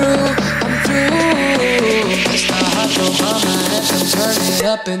 It's the hot girl by my anthem. Turn it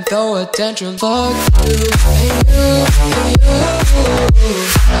up and throw a tantrum. Fuck you, and you.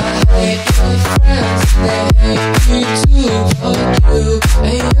 I hate your friends and they hate me too. Fuck you,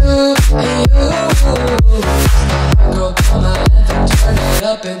 and you. Hot girl by my anthem. Turn it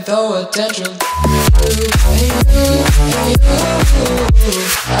up and throw a tantrum.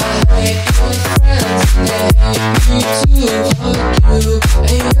 I hate your friends and they hate me too. Fuck you,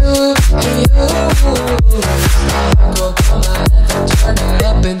 and you. I go for my anthem. Turn it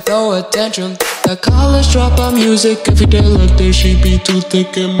up and throw a tantrum. The college dropout music every day like they she be too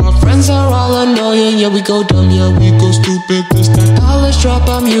thick. And my friends are all annoying. Yeah, we go dumb, yeah, we go stupid. This that college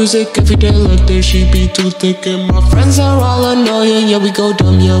dropout music every day like they she be too thick. And my friends are all annoying. Yeah, we go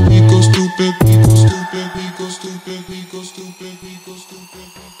dumb, yeah, we go stupid. We go stupid, we go stupid, we go stupid, we go stupid.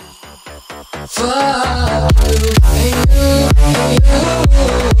 Fuck you, and you.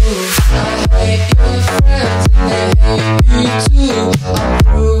 I hate your friends and they hate me too.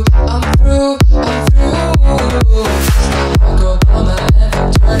 I'm through. Stop, I go by my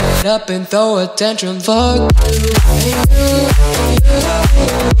anthem. Turn it up and throw a tantrum. Fuck you, and you. I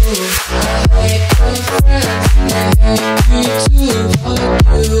hate your friends and they hate me too. Fuck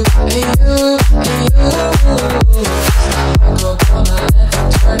you, and you. Stop, I go by my anthem.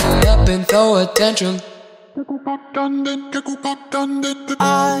 Turn it up and throw a tantrum. I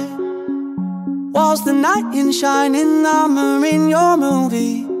was the knight in shining armor in your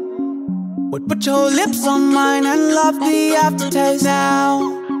movie. Would put your lips on mine and love the aftertaste.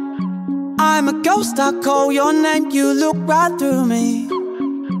 Now I'm a ghost, I call your name, you look right through me.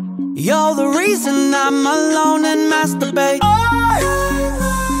 You're the reason I'm alone and masturbate.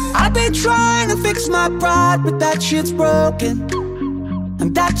 I've been trying to fix my pride, but that shit's broken.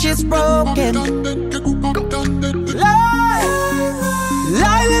 And that shit's broken.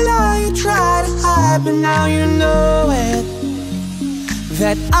 Lie, you try to hide, but now you know it.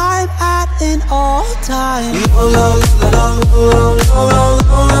 That I'm at an all-time.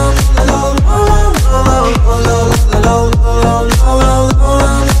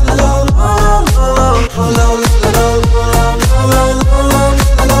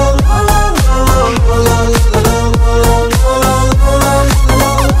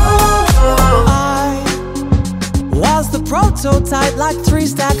 Prototype like 3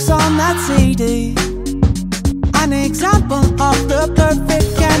 stacks on that CD. An example of the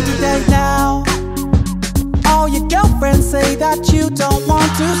perfect candidate. Now all your girlfriends say that you don't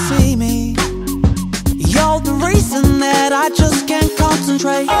want to see me. You're the reason that I just can't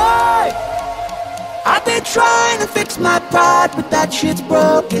concentrate. I've been trying to fix my pride, but that shit's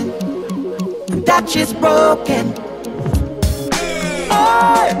broken. That shit's broken.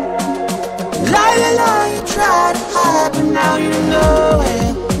 Lie, you try to hide, but now you know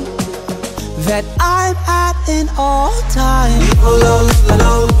it. That I'm at in all time.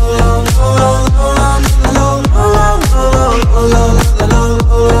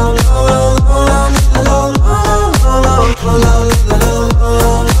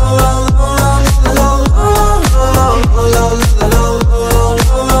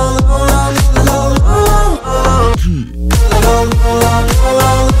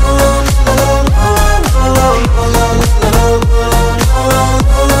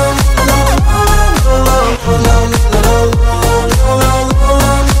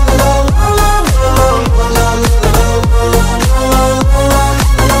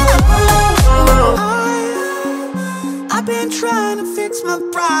 I've been trying to fix my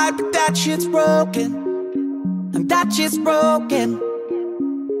pride, but that shit's broken. And that shit's broken.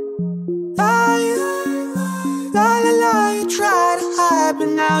 You try to hide, but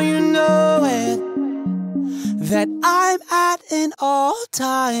now you know it. That I'm at an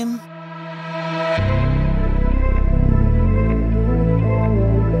all-time.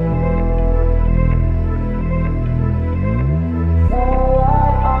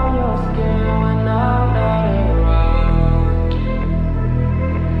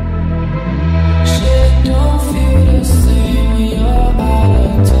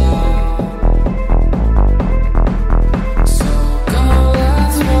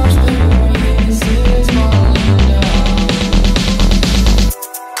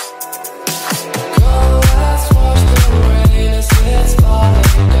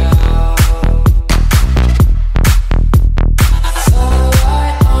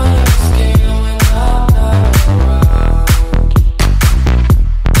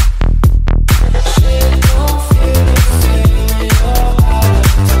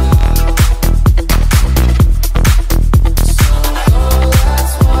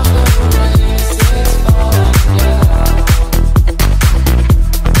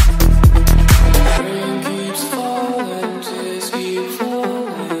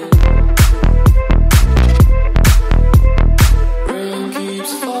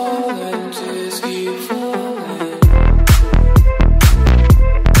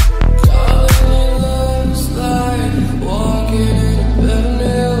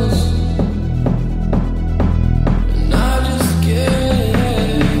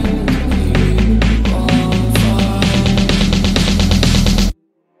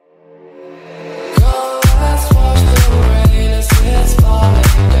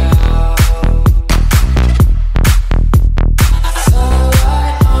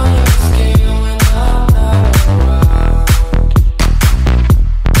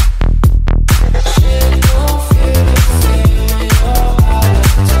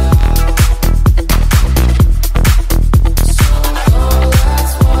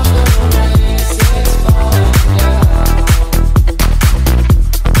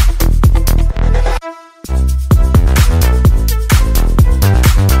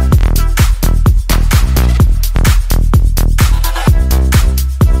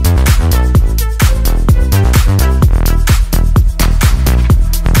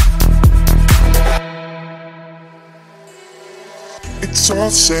 It's all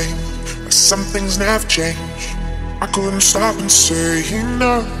the same, but some things never change. I couldn't stop and say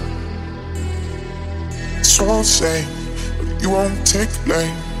enough. It's all the same, but you won't take the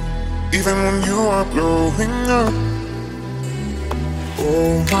blame, even when you are blowing up.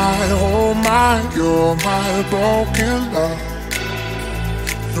 Oh my, you're my broken love.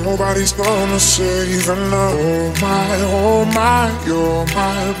 Nobody's gonna save enough. Oh my, you're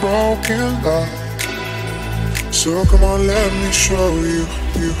my broken love. So come on, let me show you.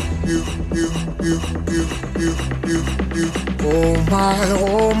 Oh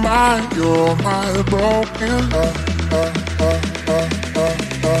my, you're my broken love.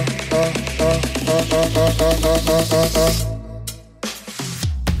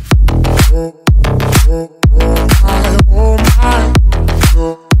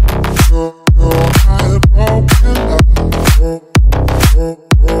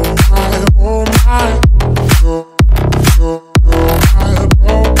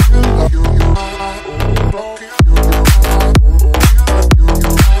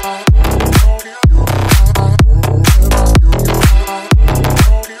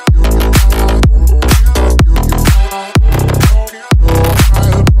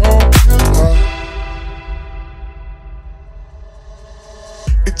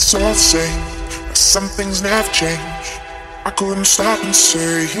 It's all the same, but some things never change. I couldn't stop and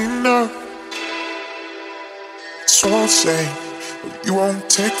say enough. It's all the same, but you won't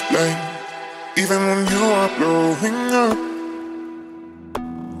take the blame, even when you are blowing up.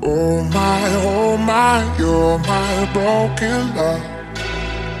 Oh my, you're my broken love.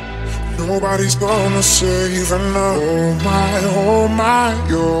 Nobody's gonna save enough. Oh my,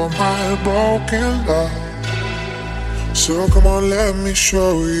 you're my broken love. So come on, let me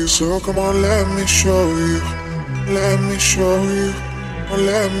show you. So come on, let me show you. Let me show you. Oh,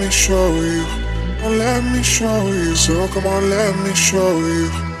 let me show you. Oh, let me show you. So come on, let me show you.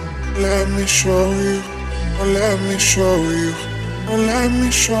 Let me show you. Oh, let me show you. Oh, let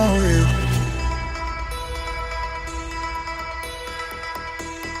me show you.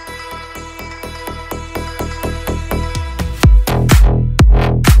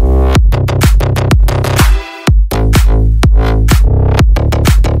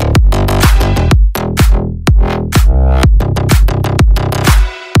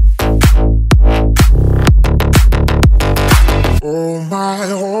 Oh my,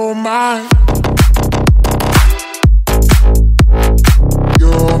 you're my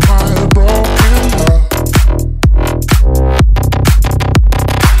broken love.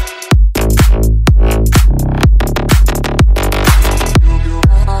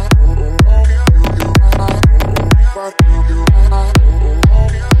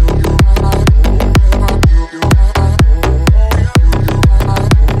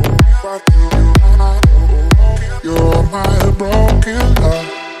 You're my broken love.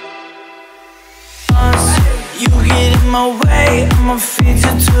 You get in my way, I'ma feed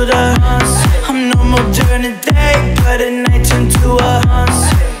you to the I'm no more during the day, but at night turn to a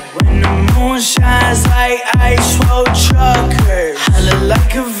when the moon shines like ice road truckers. I look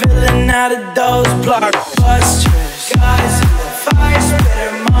like a villain out of those blockbusters. Guys in the fire,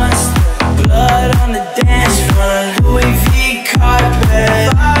 spitter monster. Blood on the dance floor, Louis V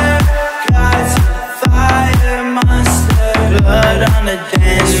carpet. Fire, guys in the fire, monster. Blood on the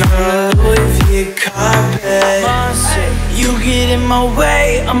dance floor, Louis V carpet. You get in my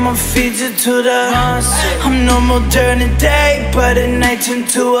way, I'ma feed you to the I'm no more during the day, but at night turn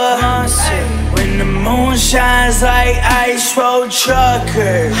to a when the moon shines like ice road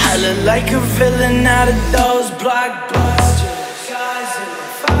truckers. I look like a villain out of those blockbusters. Guys in the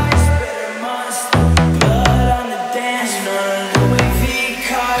fire, spitter monster. Blood on the dance floor, Louis V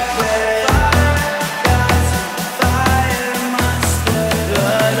carpet. Guys in the fire, monster.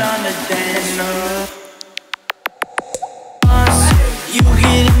 Blood on the dance floor. You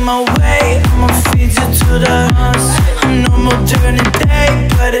get in my way, I'ma feed you to the I'm no more during the day,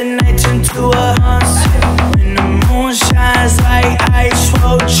 but at night turn to a when the moon shines like ice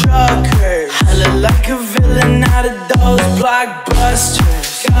road truckers. I look like a villain out of those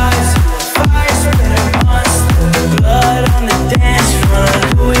blockbusters. Guys in the fire, spitter monster. Blood on the dance floor,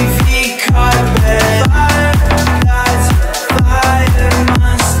 Louis V carpet. Fire, guys in the fire,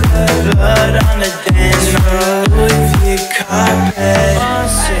 monster. Blood on the dance floor, Louis V carpet.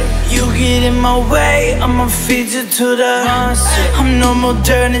 You get in my way, I'ma feed you to the I'm no more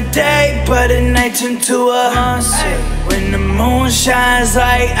during the day, but at night turn to a when the moon shines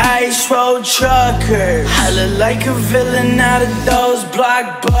like ice road truckers. I look like a villain out of those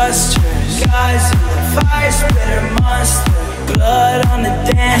blockbusters. Guys in the fire, spitter monster. Blood on the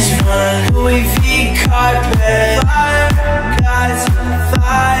dance floor, Louis V carpet. Fire, guys in the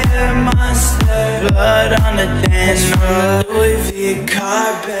fire, monster. Blood on the dance floor, Louis V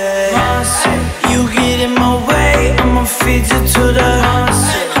carpet. You get in my way, I'ma feed you to the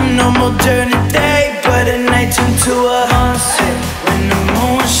I'm no more during the day, but at night turn to a when the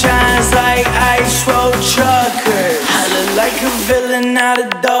moon shines like ice road truckers. I look like a villain out of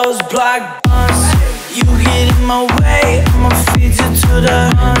those blockbusters. You get in my way, I'ma feed you to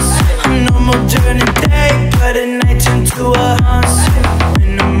the I'm no more during the day, but at night turn to a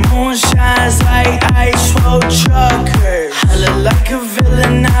when the moon shines like ice road truckers. I look like a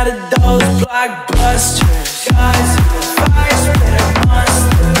villain out of those blockbusters. Guys in the fire, spitter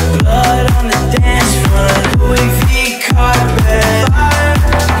monster. Blood on the dance floor, Louis V carpet. Fire,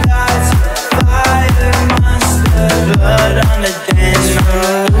 guys in the fire, monster. Blood on the dance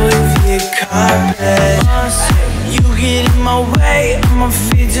floor, Louis V carpet. You get in my way, I'ma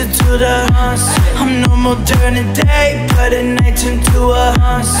feed you to the I'm no more during the day, but at night turn to a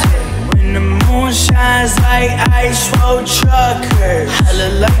when the moon shines like ice road truckers. I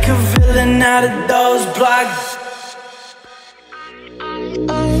look like a villain out of those blocks.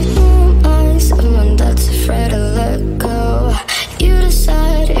 I'm someone that's afraid to let go. You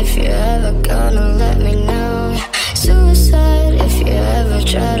decide if you're ever gonna let me know. Suicide if you ever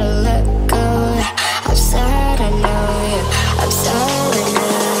try to let go. I'm sad, I know you. I'm sad, I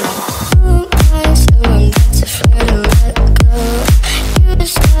know. I'm someone that's afraid to let go. You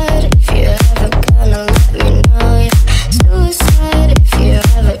decide if you're ever gonna let me know. Suicide if you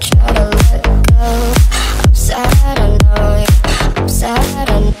ever try to let go. I'm sad.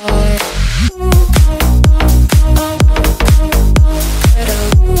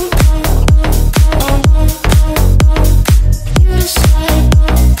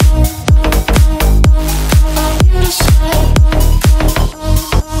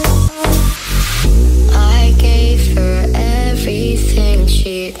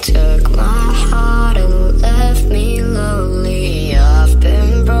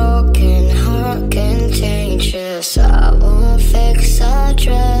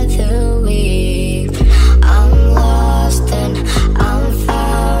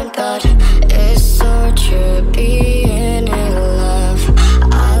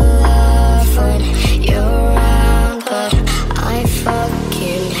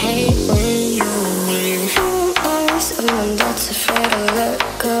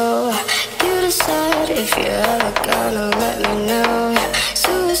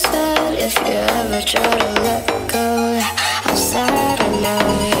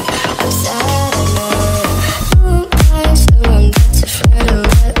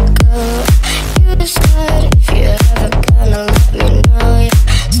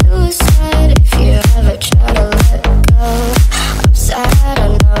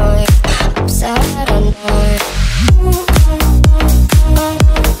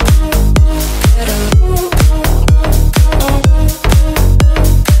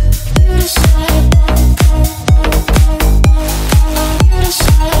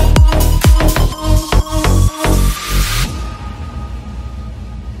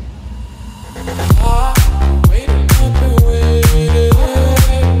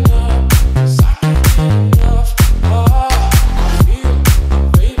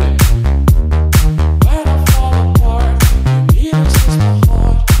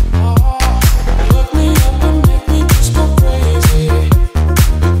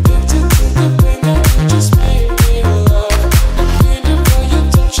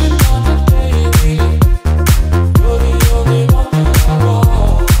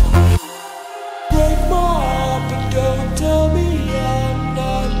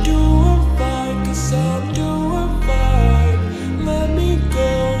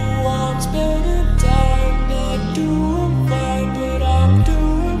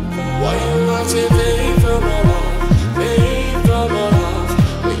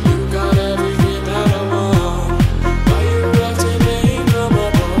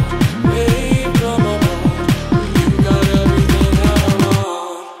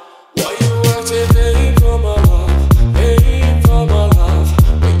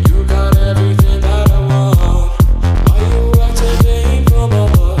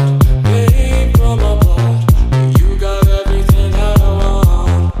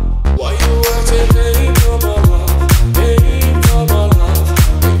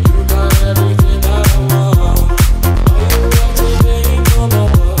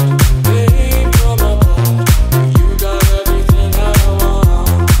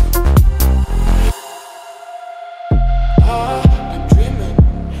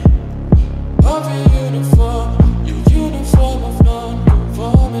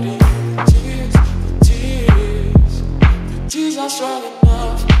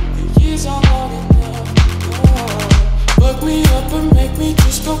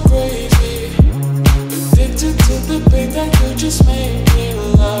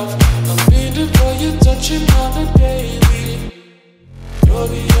 left. I'm feeling for you, touching on the daily. You're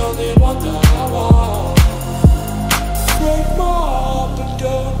the only one that I want. Break my